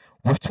stage.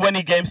 With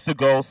 20 games to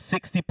go,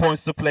 60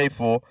 points to play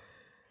for.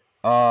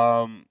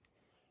 I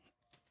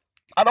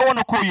don't want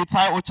to call you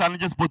title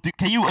challenges, but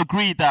can you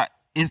agree that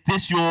is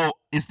this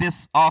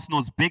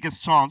Arsenal's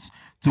biggest chance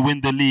to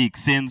win the league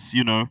since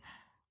 07,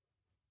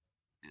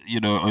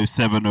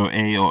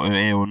 08 or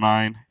 08,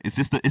 09?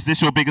 Is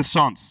this your biggest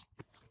chance?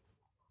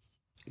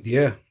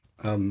 Yeah.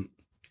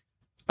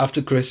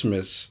 After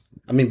Christmas,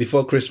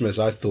 before Christmas,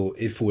 I thought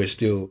if we're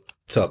still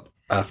top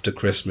after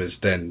Christmas,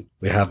 then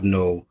we have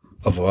no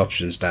other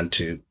options than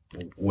to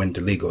win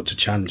the league or to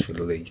challenge for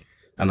the league.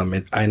 And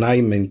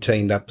I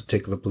maintain that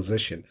particular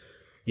position.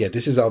 Yeah,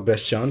 this is our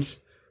best chance,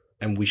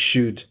 and we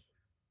should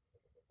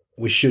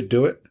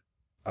do it.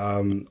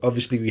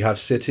 Obviously, we have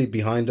City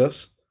behind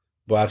us,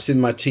 but I've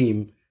seen my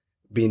team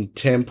being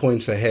 10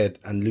 points ahead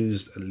and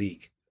lose a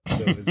league.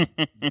 So it's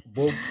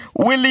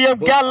William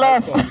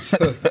Gallas.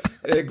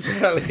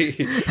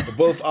 Exactly.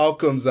 Both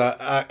outcomes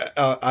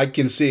I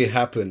can see it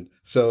happen.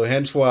 So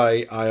hence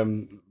why I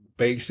am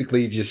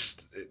basically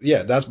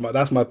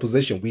that's my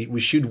position. We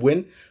should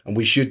win and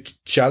we should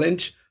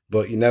challenge,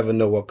 but you never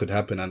know what could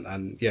happen.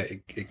 And yeah,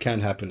 it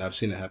can happen. I've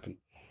seen it happen.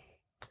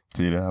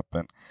 Seen it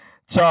happen.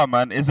 Char,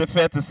 man, is it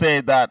fair to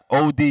say that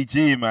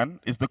ODG, man,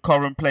 is the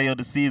current player of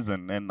the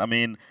season?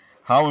 And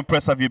how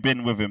impressed have you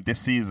been with him this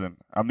season?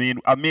 I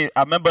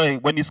remember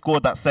when he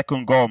scored that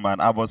second goal, man.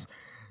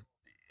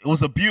 It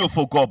was a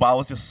beautiful goal, but I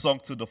was just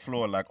sunk to the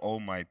floor like, oh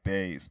my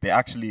days. They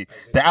actually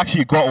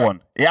got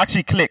one. It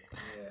actually clicked.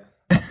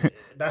 Yeah.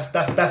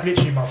 That's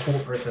literally my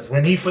thought process.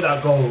 When he put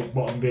that goal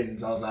bottom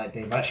bins, I was like,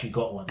 they've actually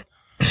got one.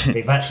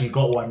 They've actually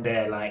got one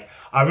there. Like,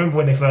 I remember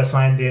when they first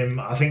signed him,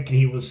 I think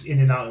he was in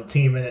and out of the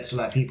team, and it's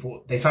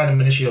they signed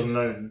him initially on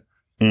loan.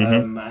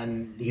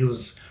 And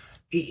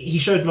he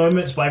showed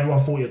moments, but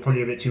everyone thought he was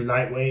probably a bit too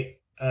lightweight.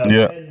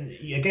 And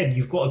again,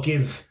 you've got to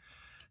give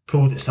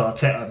plaudits to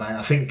Arteta, man.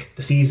 I think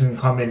the season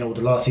coming, or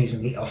the last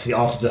season, obviously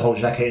after the whole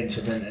Xhaka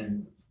incident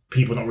and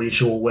people not really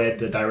sure where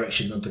the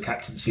direction of the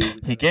captaincy.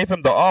 He gave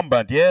him the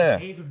armband, yeah.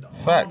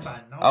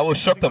 Facts. I was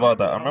shocked about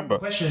that. I remember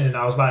questioning.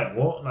 I was like,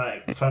 what?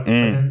 And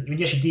then when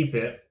you actually deep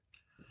it,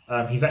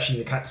 he's actually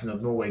the captain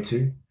of Norway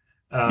too.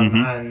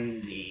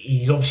 And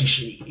he's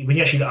obviously when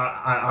you actually,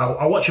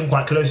 I watch him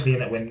quite closely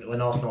in it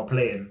when Arsenal are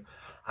playing.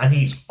 and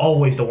he's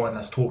always the one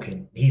that's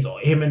talking.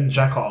 Him and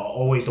Xhaka are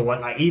always the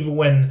one. Like even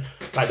when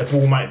like the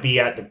ball might be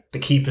at the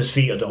keeper's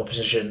feet of the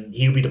opposition,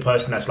 he'll be the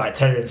person that's like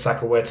telling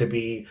Saka where to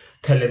be,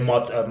 telling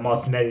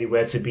Martinelli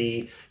where to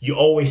be. You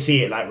always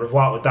see it like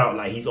without a doubt.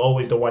 Like he's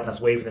always the one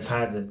that's waving his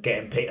hands and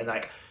getting picked. And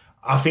like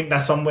I think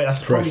that's probably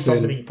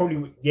something that you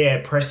probably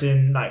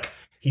pressing. Like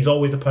he's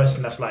always the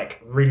person that's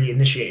like really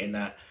initiating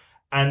that.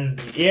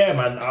 And yeah,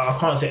 man, I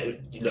can't say.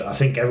 Look, I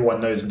think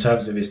everyone knows in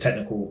terms of his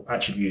technical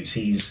attributes,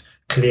 he's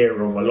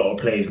clear of a lot of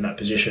players in that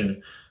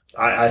position.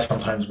 I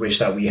sometimes wish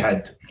that we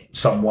had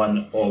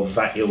someone of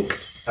that ilk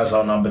as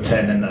our number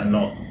 10 and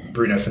not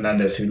Bruno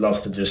Fernandes, who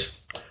loves to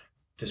just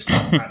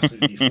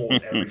absolutely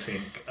force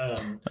everything.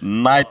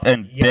 Night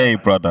and day,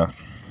 man. brother.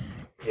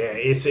 Yeah,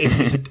 it's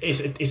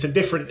a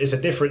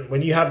different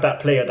when you have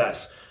that player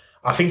that's.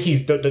 I think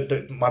he's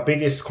my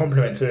biggest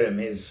compliment to him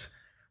is.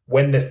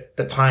 When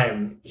the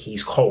time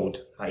he's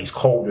cold, like he's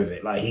cold with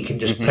it. Like he can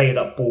just play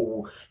that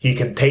ball. He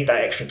can take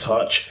that extra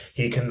touch.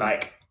 He can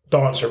like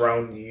dance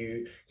around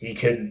you. He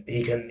can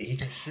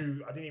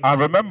shoot. I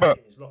remember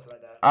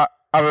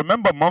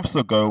months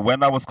ago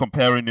when I was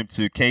comparing him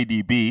to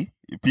KDB.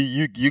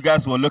 You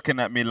guys were looking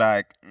at me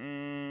like,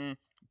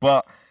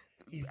 but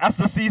as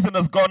the season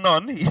has gone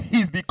on,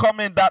 he's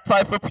becoming that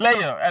type of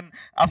player, and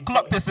I've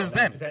clocked this since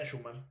then. Potential,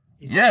 man.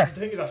 Yeah. The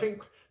thing is, I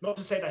think. Not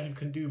to say that he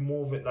can do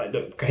more of it. Like,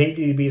 look,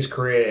 KDB's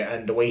career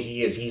and the way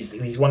he is,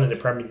 he's one of the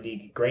Premier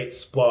League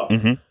greats. But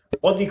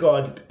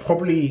Odegaard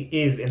probably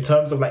is, in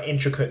terms of like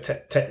intricate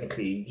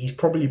technically, he's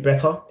probably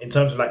better in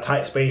terms of like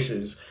tight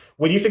spaces.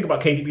 When you think about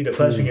KDB, the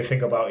first thing you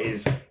think about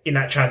is in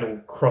that channel,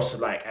 cross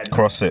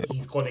it.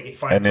 He's gonna get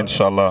fired. And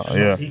inshallah,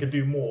 yeah, he could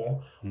do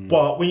more.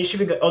 But when you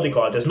think of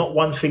Odegaard, there's not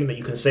one thing that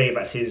you can say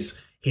that's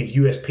his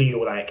USP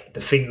or like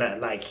the thing that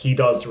like he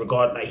does.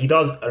 He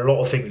does a lot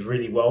of things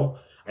really well.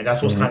 And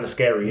that's what's kind of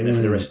scary, isn't it,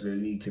 for the rest of the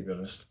league, to be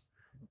honest.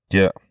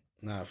 Yeah.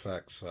 Nah,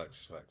 facts.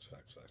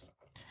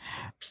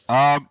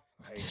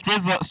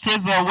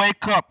 Strizza,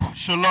 wake up.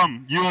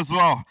 Shalom, you as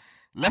well.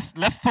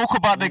 Let's talk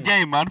about the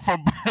game, man,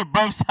 from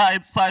both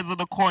sides of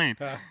the coin.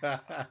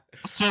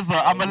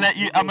 Strizza, I'm gonna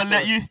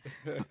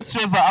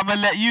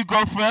let you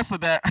go first so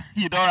that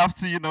you don't have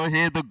to,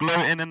 hear the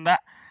gloating and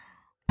that.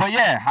 But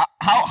yeah,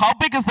 how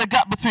big is the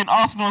gap between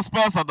Arsenal and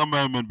Spurs at the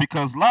moment?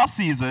 Because last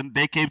season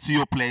they came to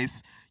your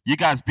place. You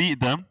guys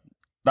beat them.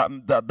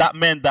 That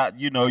meant that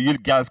you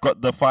guys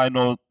got the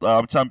final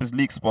Champions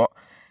League spot,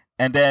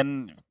 and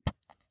then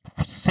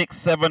 6,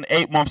 7,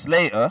 8 months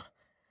later,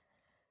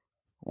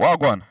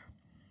 Wagwan.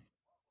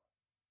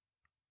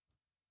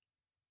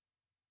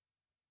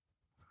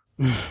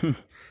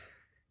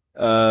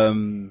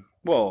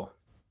 Well,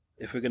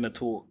 if we're gonna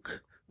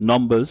talk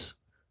numbers,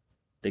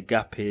 the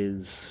gap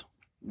is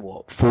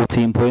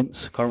 14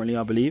 points currently,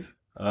 I believe.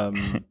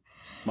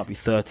 Might be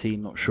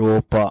 13, not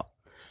sure, but.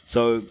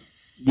 So,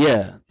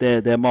 yeah,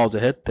 they're miles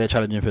ahead. They're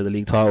challenging for the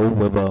league title,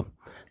 whether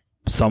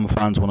some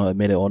fans want to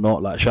admit it or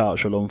not. Like, shout out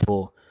Shalom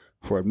for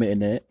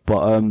admitting it.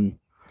 But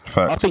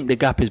I think the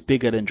gap is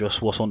bigger than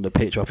just what's on the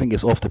pitch. I think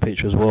it's off the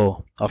pitch as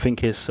well. I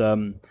think it's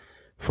from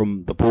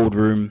the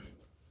boardroom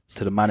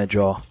to the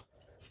manager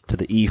to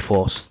the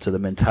ethos to the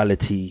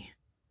mentality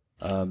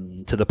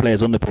to the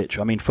players on the pitch.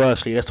 I mean,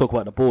 firstly, let's talk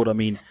about the board. I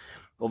mean,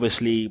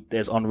 obviously,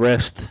 there's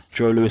unrest.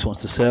 Joe Lewis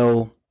wants to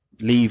sell.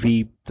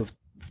 Levy,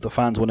 the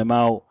fans want him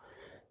out.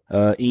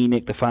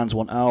 ENIC, the fans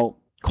want out.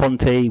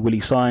 Conte, will he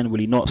sign?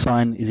 Will he not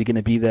sign? Is he going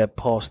to be there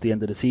past the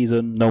end of the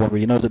season? No one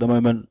really knows at the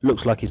moment.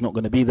 Looks like he's not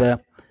going to be there.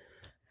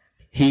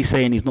 He's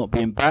saying he's not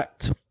being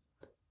backed.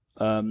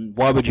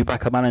 Why would you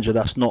back a manager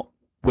that's not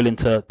willing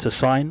to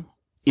sign?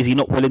 Is he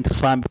not willing to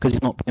sign because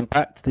he's not being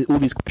backed? All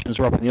these questions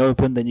are up in the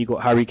open. Then you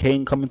got Harry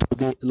Kane coming to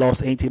the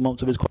last 18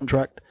 months of his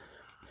contract.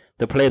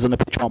 The players on the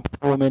pitch aren't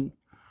performing.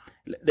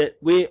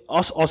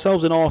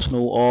 Ourselves in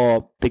Arsenal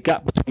are the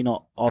gap between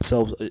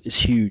ourselves is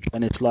huge,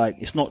 and it's like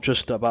it's not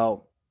just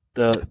about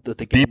the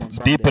game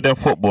deeper than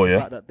football. The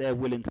fact that they're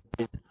willing to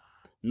bid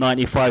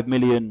 95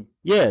 million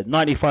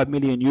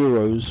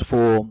euros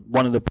for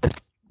one of the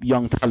best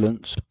young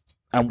talents,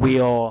 and we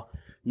are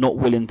not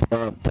willing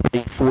to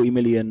pay 40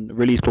 million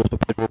release clause for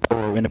Pedro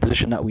Porro in a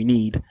position that we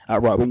need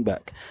at right wing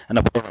back and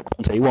a player that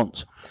Conte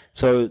wants.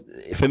 So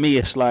for me,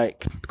 it's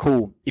like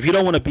cool. If you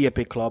don't want to be a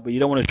big club, or you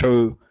don't want to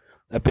show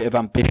a bit of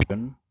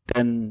ambition,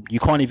 then you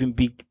can't even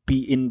be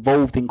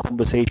involved in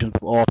conversations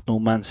with Arsenal,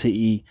 Man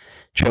City,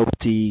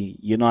 Chelsea,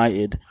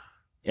 United,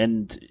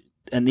 and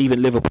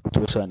even Liverpool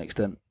to a certain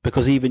extent.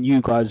 Because even you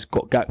guys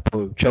got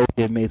Gakpo, Chelsea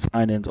have made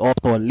signings,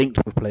 Arsenal are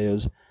linked with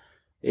players.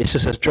 It's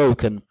just a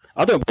joke, and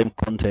I don't blame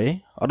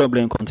Conte. I don't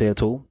blame Conte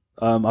at all.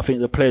 I think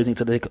the players need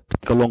to take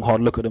a long,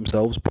 hard look at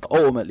themselves. But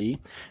ultimately,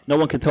 no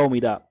one can tell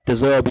me that De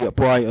Zerbi at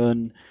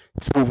Brighton,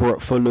 Silva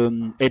at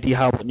Fulham, Eddie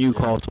Howe at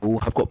Newcastle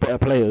have got better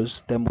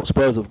players than what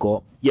Spurs have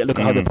got. Yet look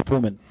at how they're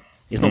performing.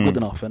 It's not good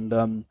enough.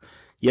 And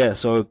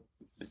so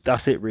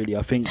that's it really.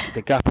 I think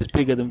the gap is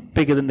bigger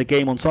than the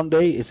game on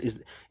Sunday.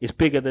 It's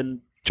bigger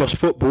than just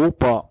football.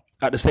 But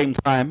at the same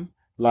time,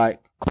 like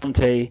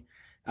Conte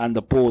and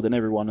the board and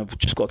everyone have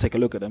just got to take a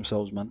look at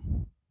themselves,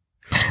 man.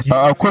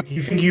 Do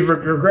you think you've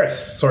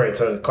regressed? Sorry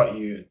to cut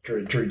you,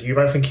 Drew. Do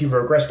you think you've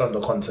regressed under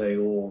Conte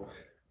or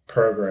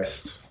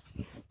progressed?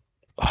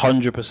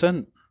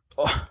 100%.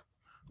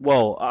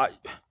 Well,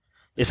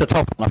 it's a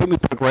tough one. I think we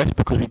progressed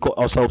because we got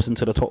ourselves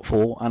into the top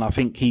four, and I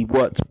think he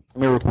worked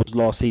miracles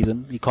last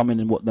season. He come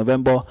in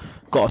November,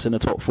 got us in the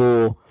top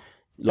four,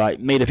 like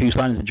made a few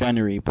signings in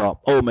January, but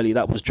ultimately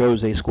that was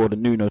Jose scored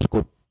and Nuno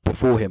scored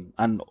before him,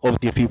 and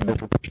obviously a few players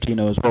from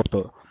Pochettino as well.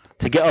 So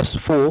to get us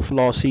fourth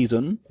last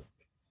season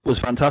was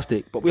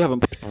fantastic, but we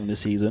haven't pushed on this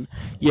season.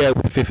 Yeah,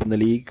 we're fifth in the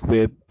league.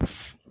 We're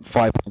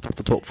 5 points off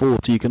the top four,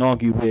 so you can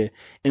argue we're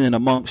in and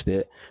amongst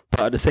it.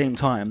 But at the same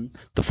time,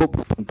 the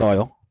football's been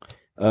dire.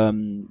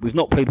 We've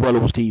not played well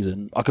all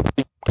season. I could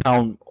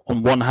count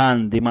on one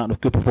hand the amount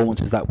of good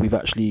performances that we've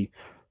actually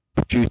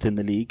produced in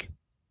the league.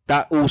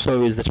 That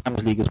also is the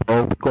Champions League as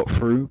well. We got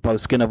through by the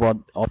skin of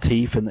our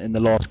teeth in the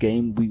last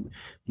game.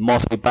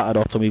 Marseille battered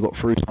us and we got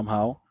through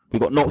somehow. We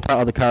got knocked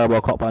out of the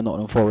Carabao Cup by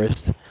Nottingham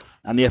Forest,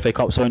 and the FA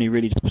Cup's only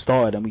really just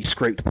started, and we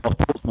scraped past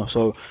Portsmouth.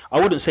 So I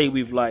wouldn't say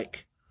we've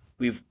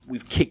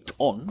kicked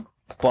on,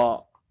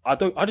 but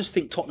I just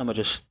think Tottenham are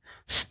just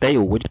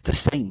stale. We're just the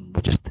same.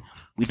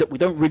 We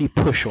don't really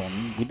push on.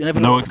 We never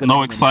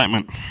no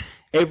excitement.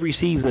 Every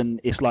season,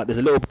 it's like there's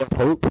a little bit of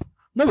hope.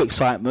 No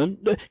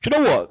excitement. Do you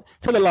know what?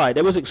 Tell a lie.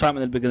 There was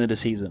excitement at the beginning of the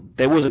season.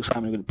 There was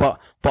excitement, but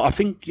I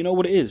think you know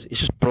what it is. It's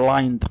just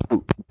blind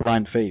hope,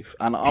 blind faith,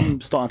 and I'm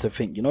starting to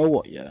think, you know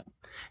what? Yeah,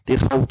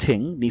 this whole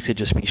thing needs to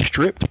just be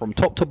stripped from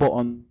top to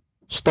bottom.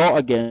 Start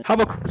again. Have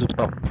a critical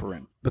start for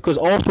him, because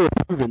Arsenal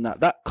have proven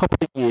that couple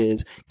of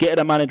years, getting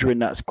a manager in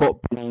that's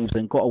got beliefs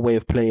and got a way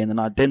of playing, an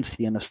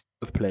identity and a style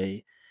of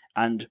play,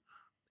 and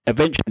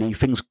eventually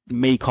things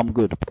may come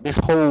good. But this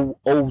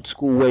whole old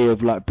school way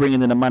of like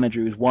bringing in a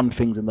manager who's won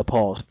things in the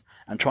past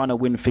and trying to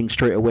win things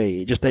straight away,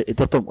 it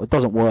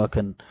doesn't work.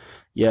 And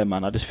yeah,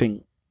 man, I just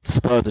think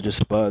Spurs are just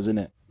Spurs,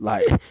 innit?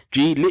 Like,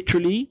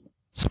 literally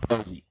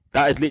Spursy.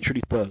 That is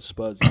literally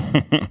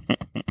Spursy.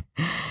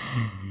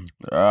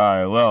 All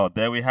right, well,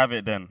 there we have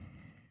it then,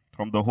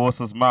 from the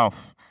horse's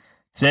mouth.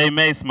 Jay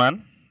Mace,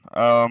 man,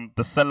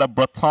 the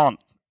celebratant,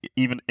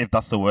 even if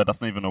that's a word,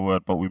 that's not even a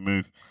word, but we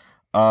move.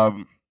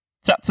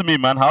 Chat to me,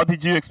 man. How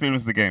did you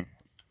experience the game?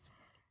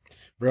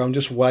 Bro, I'm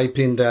just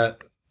wiping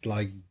that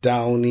like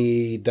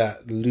downy,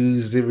 that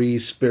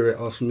losery spirit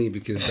off me,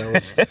 because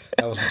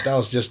that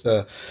was just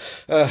that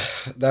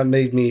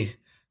made me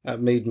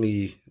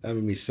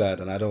sad,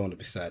 and I don't want to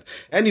be sad.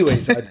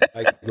 Anyways, I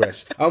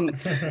digress.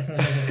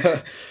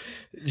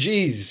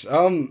 Jeez.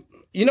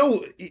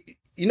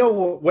 You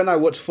know when I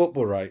watch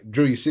football, right?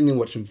 Drew, you see me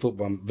watching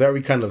football. I'm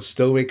very kind of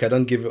stoic. I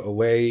don't give it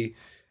away.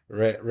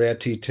 Rare.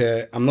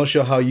 I'm not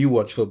sure how you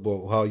watch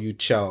football, how you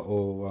shout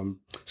or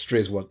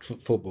Strays watch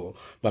football,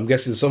 but I'm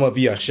guessing some of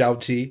you are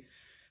shouty.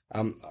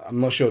 I'm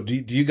not sure. Do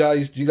you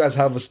guys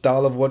have a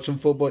style of watching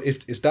football?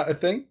 Is that a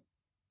thing?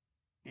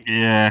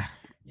 Yeah.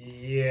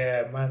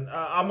 Yeah, man.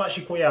 I'm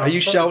actually quite. Yeah, are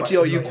you shouty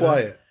or are you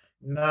quiet?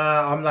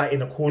 Nah, I'm like in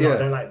the corner. Yeah. I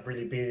don't like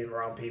really being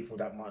around people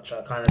that much.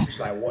 I kind of just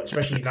like watch,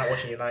 especially not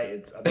watching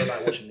United. I don't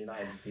like watching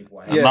United with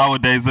people. Yeah.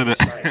 Nowadays, isn't it?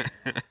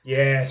 Like,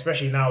 yeah,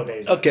 especially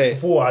nowadays. Okay.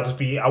 Before I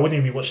wouldn't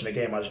even be watching the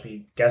game. I'd just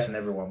be gassing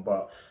everyone.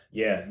 But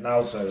yeah,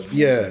 now so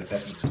yeah,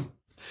 definitely.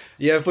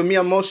 Yeah, for me,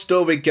 I'm more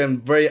stoic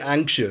and very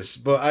anxious.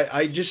 But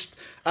I just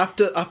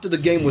after the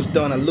game was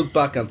done, I looked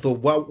back and thought,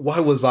 why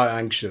was I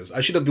anxious?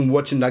 I should have been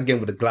watching that game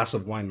with a glass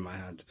of wine in my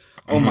hand.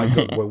 Oh my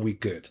God, were we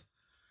good?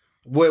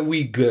 Were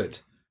we good?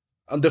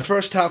 And the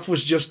first half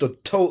was just a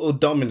total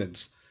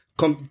dominance.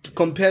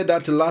 Compare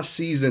that to last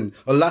season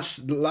or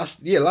last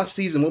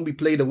season when we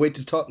played away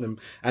to Tottenham,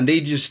 and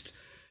they just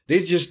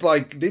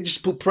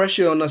put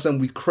pressure on us and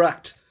we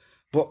cracked.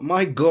 But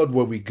my God,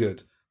 were we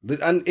good?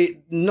 And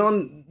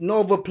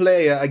no other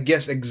player, I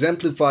guess,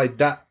 exemplified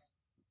that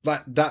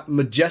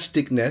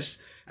majesticness.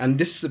 And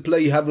this is a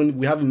player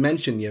we haven't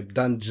mentioned yet,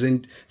 Dan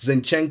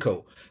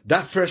Zinchenko.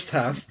 That first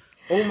half.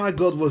 Oh my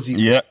God, was he?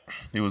 Yeah,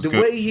 he was the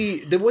good.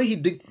 The way he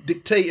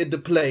dictated the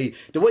play,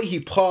 the way he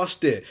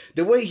passed it,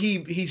 the way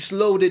he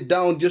slowed it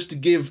down just to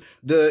give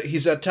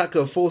his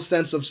attacker a full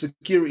sense of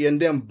security,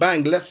 and then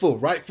bang, left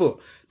foot, right foot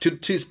to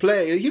his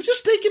player. He was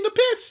just taking the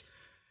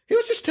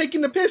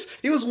piss.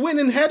 He was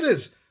winning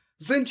headers.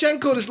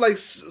 Zinchenko is like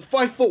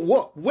 5 foot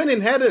what?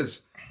 Winning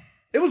headers.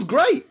 It was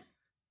great.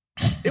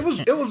 It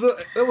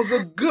was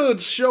a good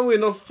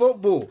showing of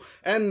football,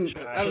 and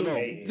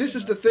this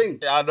is the thing.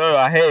 Yeah, I know,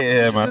 I hate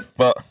it here, man.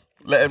 But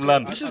let him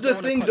land. This is the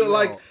thing, though.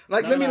 Like,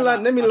 let me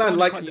land.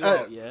 Like,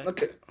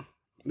 okay,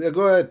 yeah,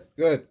 go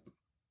ahead.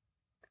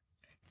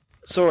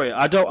 Sorry,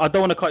 I don't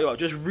want to cut you off.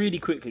 Just really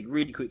quickly,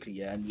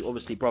 yeah. And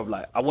obviously, bro,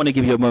 like, I want to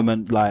give you a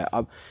moment. Like,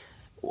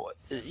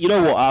 you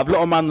know what? I've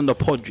lot of man on the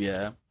pod,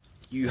 yeah.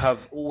 You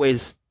have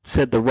always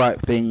said the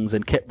right things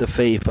and kept the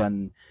faith,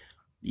 and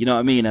you know what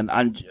I mean.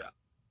 And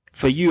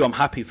for you, I'm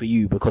happy for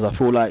you, because I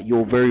feel like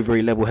you're very,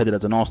 very level-headed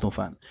as an Arsenal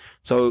fan.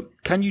 So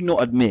can you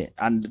not admit,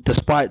 and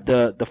despite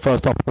the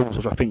first half performance,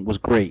 which I think was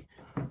great,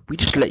 we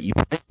just let you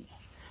play.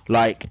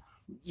 Like,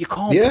 you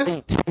can't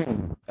play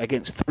 2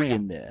 against 3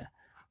 in there.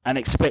 and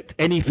expect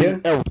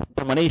anything else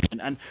domination.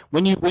 And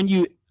when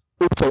you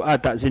also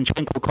add that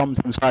Zinchenko comes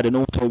inside and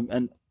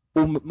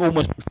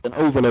almost an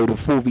overload of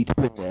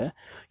 4v2 in there,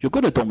 you're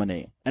going to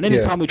dominate. And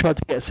anytime we tried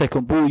to get a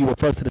second ball, you were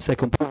first to the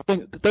second ball.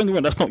 Don't get me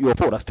wrong, that's not your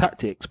fault, that's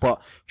tactics.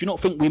 But do you not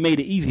think we made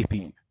it easy for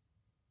you?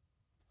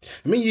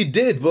 I mean, you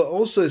did, but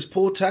also it's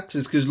poor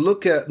tactics, because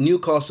look at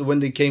Newcastle when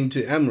they came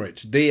to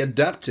Emirates. They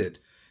adapted.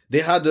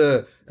 They had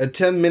a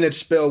 10-minute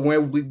spell where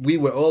we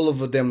were all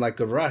over them like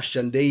a rash,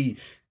 and they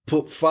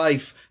put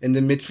 5 in the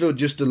midfield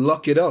just to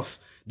lock it off.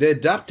 They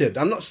adapted.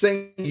 I'm not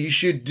saying you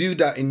should do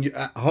that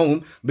at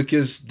home,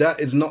 because that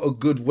is not a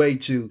good way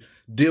to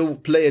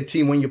play a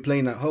team when you're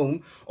playing at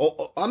home. Or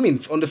I mean,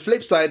 on the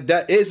flip side,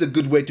 that is a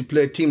good way to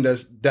play a team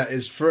that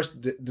is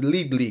first the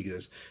league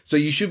leaguers. So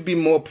you should be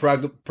more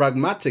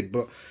pragmatic.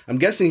 But I'm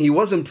guessing he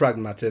wasn't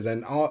pragmatic,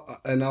 and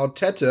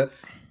Arteta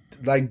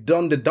like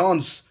done the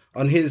dance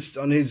on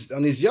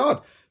his yard.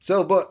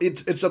 So, but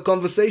it's a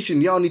conversation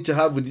y'all need to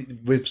have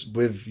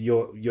with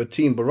your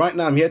team. But right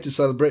now, I'm here to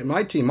celebrate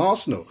my team,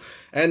 Arsenal.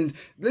 And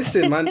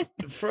listen, man,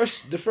 the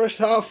first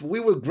half we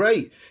were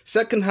great.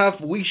 Second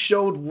half we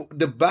showed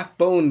the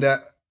backbone that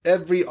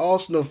every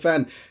Arsenal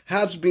fan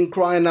has been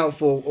crying out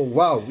for a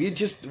while. We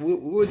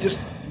were just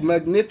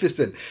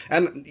magnificent.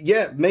 And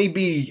yeah,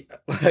 maybe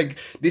like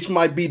this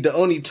might be the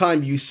only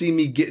time you see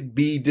me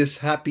be this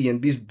happy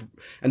and this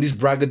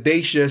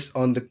braggadocious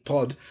on the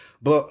pod,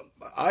 but.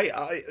 I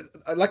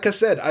like I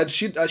said, I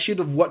should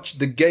have watched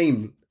the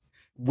game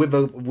with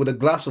a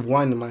glass of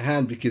wine in my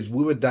hand, because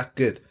we were that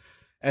good,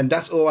 and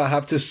that's all I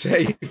have to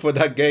say for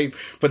that game.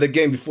 For the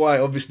game, before I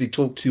obviously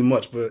talk too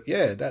much, but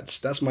yeah,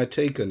 that's my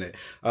take on it.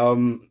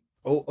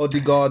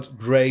 Odegaard,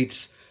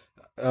 great.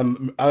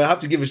 I have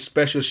to give a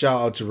special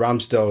shout out to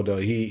Ramsdale though.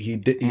 He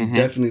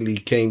definitely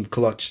came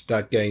clutch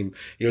that game.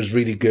 He was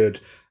really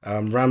good.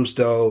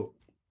 Ramsdale.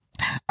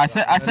 I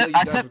said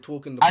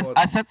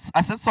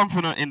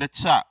something in the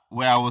chat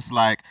where I was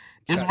like,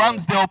 is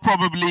Ramsdale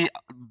probably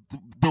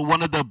the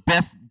one of the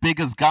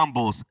biggest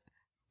gambles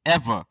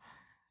ever?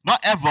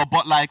 Not ever,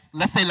 but like,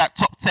 let's say like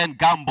top 10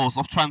 gambles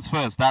of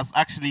transfers that's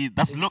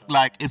looked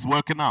like it's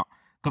working out.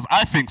 Because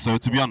I think so,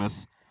 to be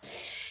honest.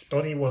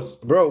 Donny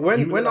was... Bro,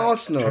 when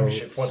Arsenal...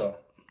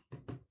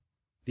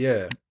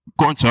 Yeah.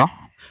 Go on,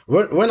 Cha.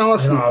 When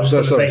Arsenal... I was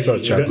just going to say,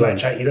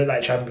 he looked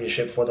like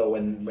championship fodder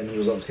when he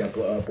was obviously at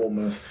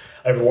Bournemouth.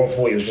 Everyone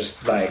thought he was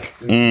just like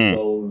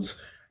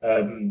goals.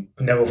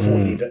 Never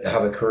thought he'd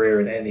have a career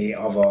in any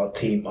other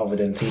team other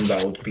than teams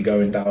that would be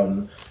going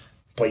down.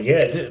 But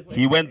yeah,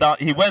 he went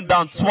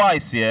down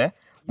twice,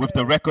 with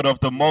the record of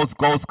the most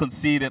goals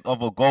conceded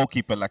of a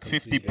goalkeeper, like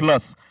 50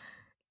 plus.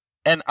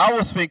 And I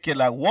was thinking,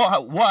 like,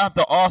 what have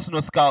the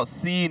Arsenal scouts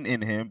seen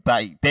in him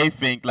that they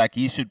think like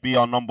he should be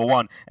our number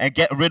one, and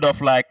get rid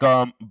of like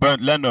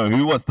Bernd Leno,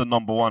 who was the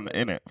number one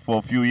in it for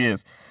a few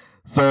years.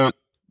 So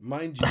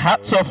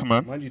hats off,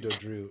 man. Mind you though,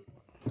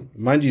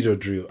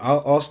 Drew.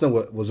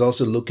 Arsenal was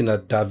also looking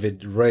at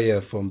David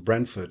Raya from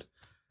Brentford.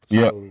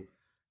 So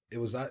it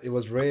was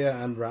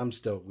Raya and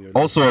Ramsdale.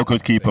 Also a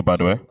good keeper, by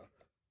the way.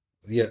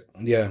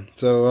 Yeah.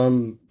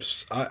 So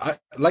I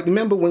like,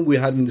 remember when we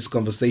had this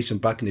conversation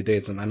back in the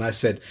days, and I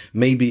said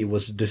maybe it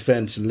was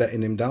defense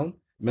letting him down.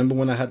 Remember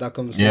when I had that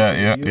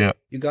conversation? Yeah.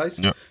 You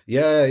guys?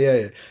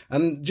 Yeah.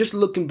 And just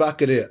looking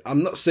back at it,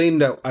 I'm not saying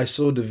that I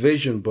saw the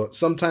vision, but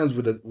sometimes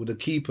with a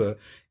keeper,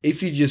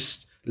 if you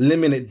just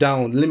limit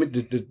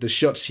the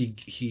shots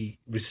he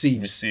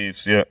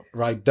receives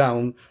right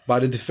down by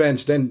the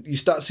defense, then you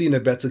start seeing a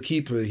better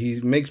keeper. He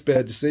makes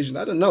better decisions.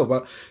 I don't know,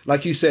 but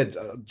like you said,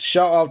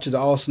 shout out to the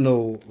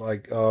Arsenal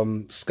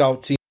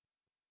scout team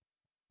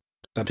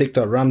that picked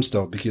up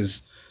Ramsdale,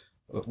 because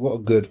what a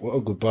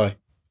good buy.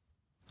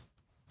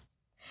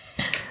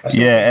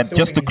 And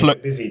just to close,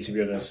 busy, to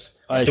be honest.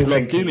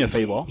 Do me a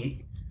favor.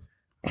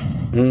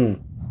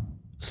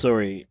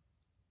 Sorry.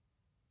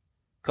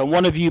 Can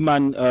one of you,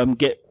 man,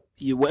 get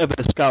you whatever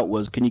the scout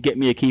was? Can you get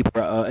me a keeper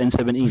at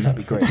N17? That'd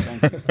be great.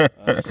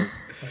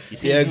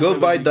 Thank you. Go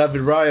buy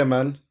David Raya,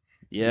 man.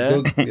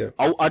 Yeah.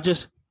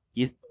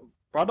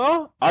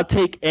 Brother, I'd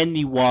take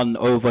anyone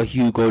over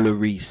Hugo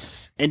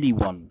Lloris.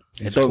 Anyone.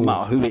 It don't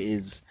matter who it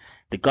is.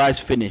 The guy's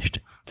finished.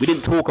 We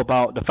didn't talk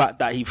about the fact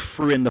that he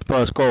threw in the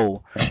first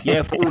goal.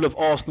 Yeah, for all of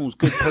Arsenal's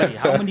good play,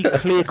 how many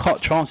clear-cut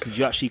chances did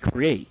you actually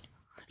create?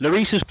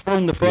 Lloris has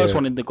thrown the first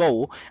one in the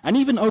goal, and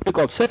even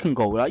Odegaard's second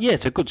goal. Like, yeah,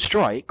 it's a good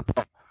strike,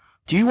 but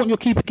do you want your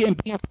keeper getting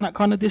beaten from that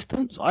kind of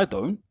distance? I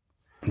don't.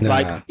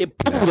 It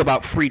bubbled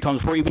about 3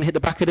 times before it even hit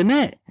the back of the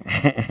net.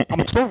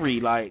 I'm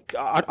sorry, like,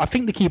 I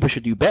think the keeper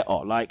should do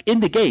better. Like, in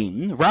the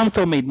game,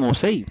 Ramsdale made more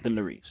saves than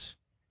Lloris.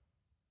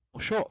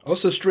 Or shots.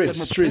 Also,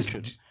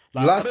 Striz.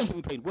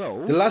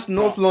 The last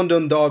North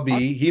London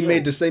derby, he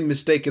made the same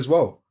mistake as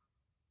well.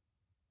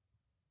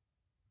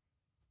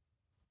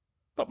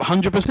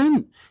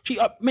 100%. Gee,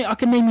 I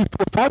can name you 4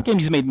 or 5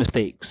 games he's made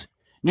mistakes.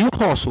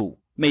 Newcastle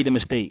made a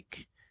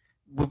mistake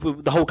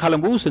with the whole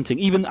Callum Wilson thing.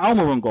 Even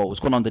Almiron goal has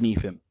gone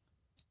underneath him.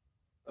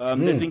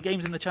 There's been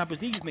games in the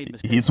Champions League he's made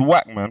mistakes. He's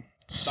whack, man.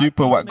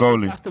 Super whack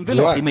goalie. Aston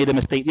Villa, Right. he made a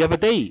mistake the other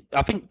day.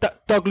 I think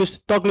that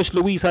Douglas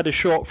Luiz had a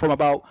shot from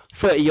about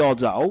 30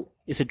 yards out.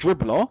 It's a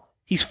dribbler.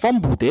 He's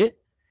fumbled it.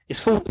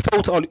 It's fell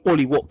to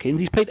Ollie Watkins.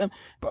 He's played them.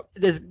 But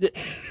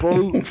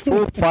bro,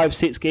 4, 5,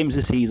 6 games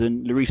this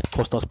season, Lloris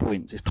cost us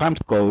points. It's time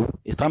to go.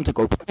 It's time to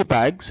go. Put your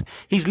bags.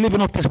 He's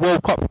living off this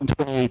World Cup from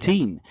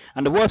 2018.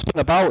 And the worst thing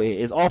about it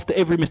is after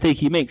every mistake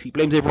he makes, he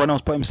blames everyone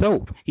else but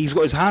himself. He's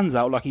got his hands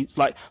out like he's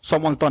like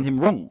someone's done him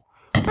wrong.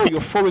 Bro, you're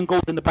throwing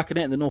goals in the back of the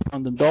net in the North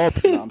London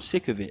derby. I'm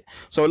sick of it.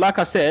 So, like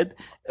I said,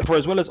 for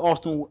as well as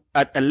Arsenal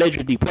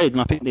allegedly played,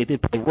 and I think they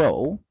did play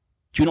well,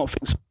 do you not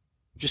think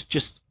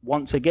just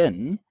once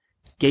again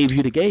gave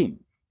you the game?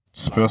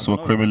 Spurs were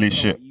criminally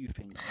shit.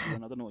 I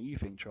don't know what you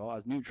think,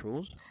 Charles, as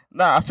neutrals.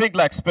 Nah, I think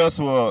like Spurs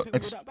were. I think we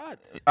were that bad.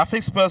 I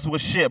think Spurs were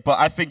shit, but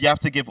I think you have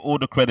to give all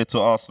the credit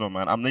to Arsenal,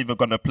 man. I'm never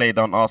gonna play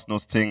down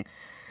Arsenal's thing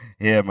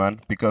here, man,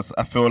 because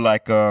I feel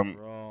like Bro,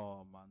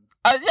 man.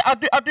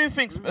 I do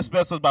think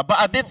Spurs was bad, but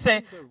I did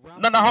say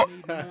no.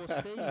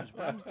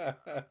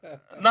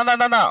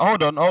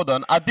 Hold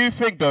on. I do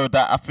think though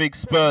that I think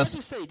Spurs.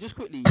 Just say just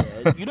quickly,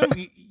 yeah.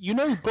 you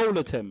know goal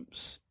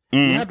attempts.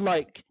 We had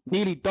like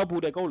nearly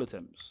double their goal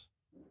attempts.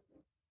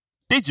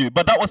 Did you?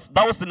 But that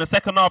was in the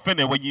second half,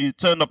 innit, when you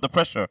turned up the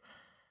pressure,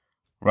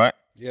 right?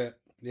 Yeah.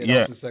 That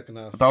was the second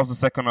half. That was the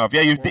second half.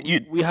 Yeah,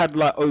 We had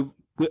like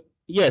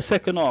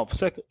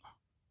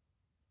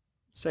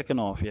second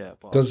half, yeah.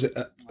 Because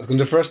in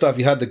the first half,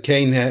 you had the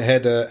Kane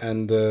header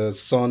and the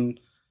Son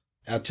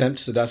attempt,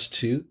 so that's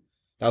 2.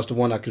 That was the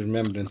one I could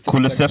remember.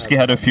 Kulusevski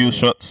had a few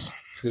shots.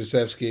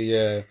 Kulusevski,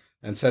 yeah,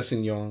 and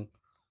Sessegnon.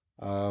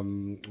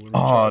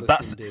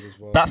 That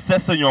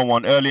Sessegnon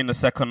one early in the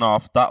second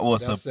half, that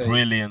was a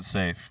brilliant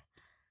save.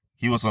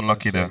 He was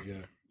unlucky there.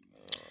 Yeah.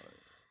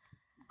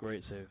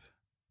 Great save.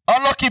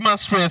 Unlucky, man,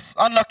 Stress.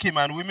 Unlucky,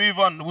 man. We move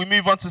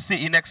on to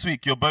City next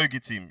week. Your bogey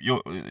team.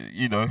 You're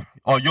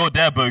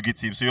their bogey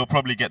team, so you'll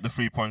probably get the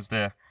 3 points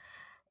there.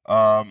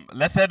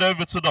 Let's head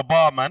over to the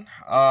bar, man.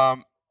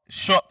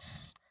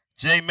 Shots.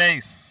 J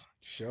Mace.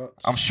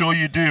 Shots. I'm sure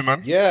you do,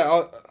 man.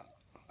 Yeah,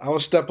 I'll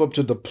step up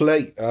to the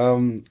plate.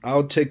 I'm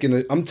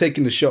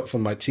taking a shot for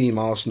my team,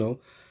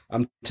 Arsenal.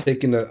 I'm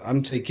taking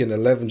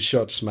 11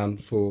 shots, man,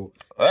 for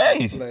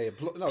Hey. play.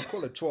 No,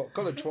 call it 12.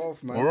 Call it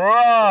 12, man.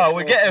 Bro,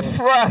 we're getting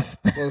thrust.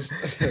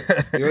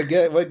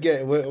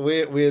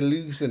 We're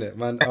losing it,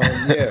 man.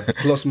 Yeah.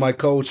 Plus my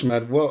coach,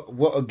 man.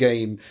 What a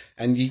game,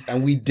 and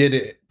we did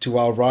it to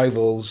our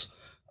rivals.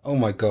 Oh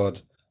my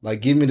God!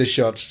 Like, give me the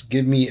shots.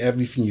 Give me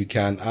everything you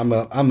can. I'm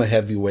a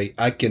heavyweight.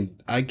 I can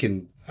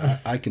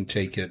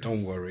take it.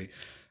 Don't worry.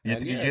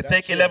 You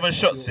take 11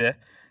 shots, yeah?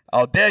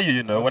 I'll dare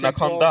you, when I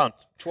come down.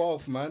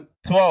 12, man.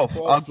 12.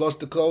 12 plus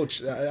the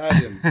coach. Add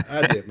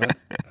him, man.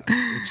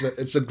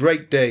 It's a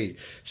great day.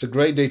 It's a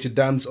great day to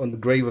dance on the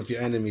grave of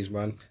your enemies,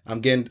 man.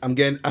 I'm getting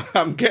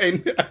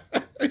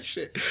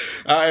shit.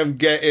 I am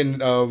getting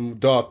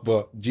dark,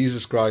 but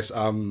Jesus Christ,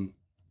 I'm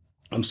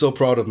so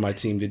proud of my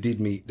team. They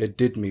did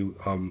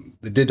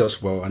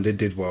us well, and they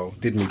did well.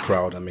 Did me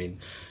proud, I mean.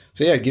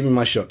 So yeah, give me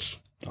my shots.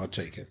 I'll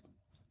take it.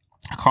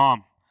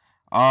 Calm.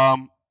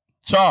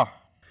 Cha.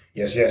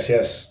 Yes.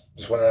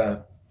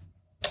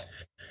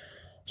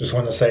 Just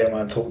wanna say,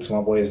 man, talk to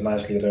my boys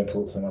nicely. Don't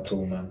talk to them at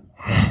all, man.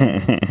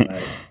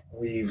 Like,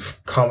 we've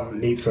come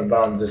leaps and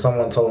bounds. If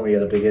someone told me at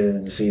the beginning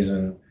of the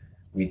season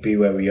we'd be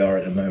where we are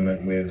at the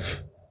moment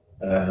with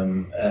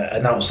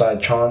an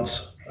outside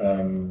chance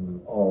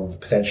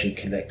of potentially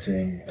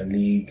collecting a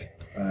league,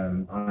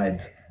 I'd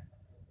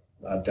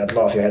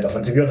laugh your head off.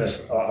 And to be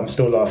honest, I'm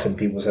still laughing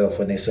people's head off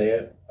when they say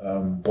it.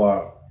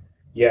 But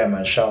yeah,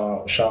 man,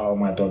 shout out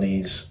my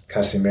Donnies,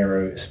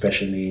 Casemiro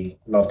especially.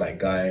 Love that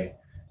guy.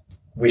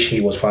 Wish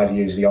he was 5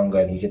 years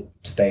younger and he could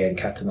stay and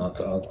captain our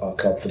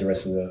club for the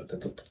rest of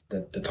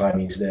the time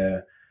he's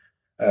there.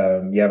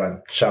 Yeah,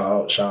 man,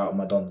 shout out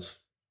my Dons.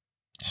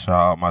 Shout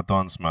out my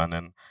Dons, man.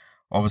 And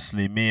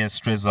obviously me and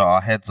Strizza, our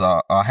heads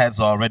are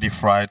already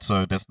fried,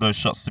 so there's no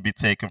shots to be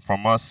taken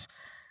from us.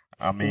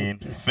 I mean,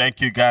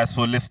 thank you guys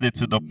for listening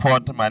to the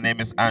pod. My name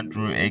is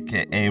Andrew,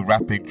 aka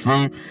Rapping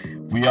Drew.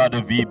 We are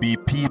the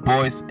VBP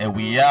boys, and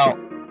we out.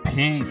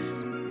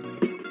 Peace.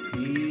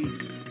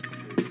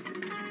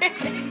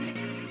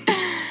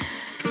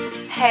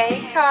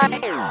 Hey,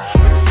 Kai.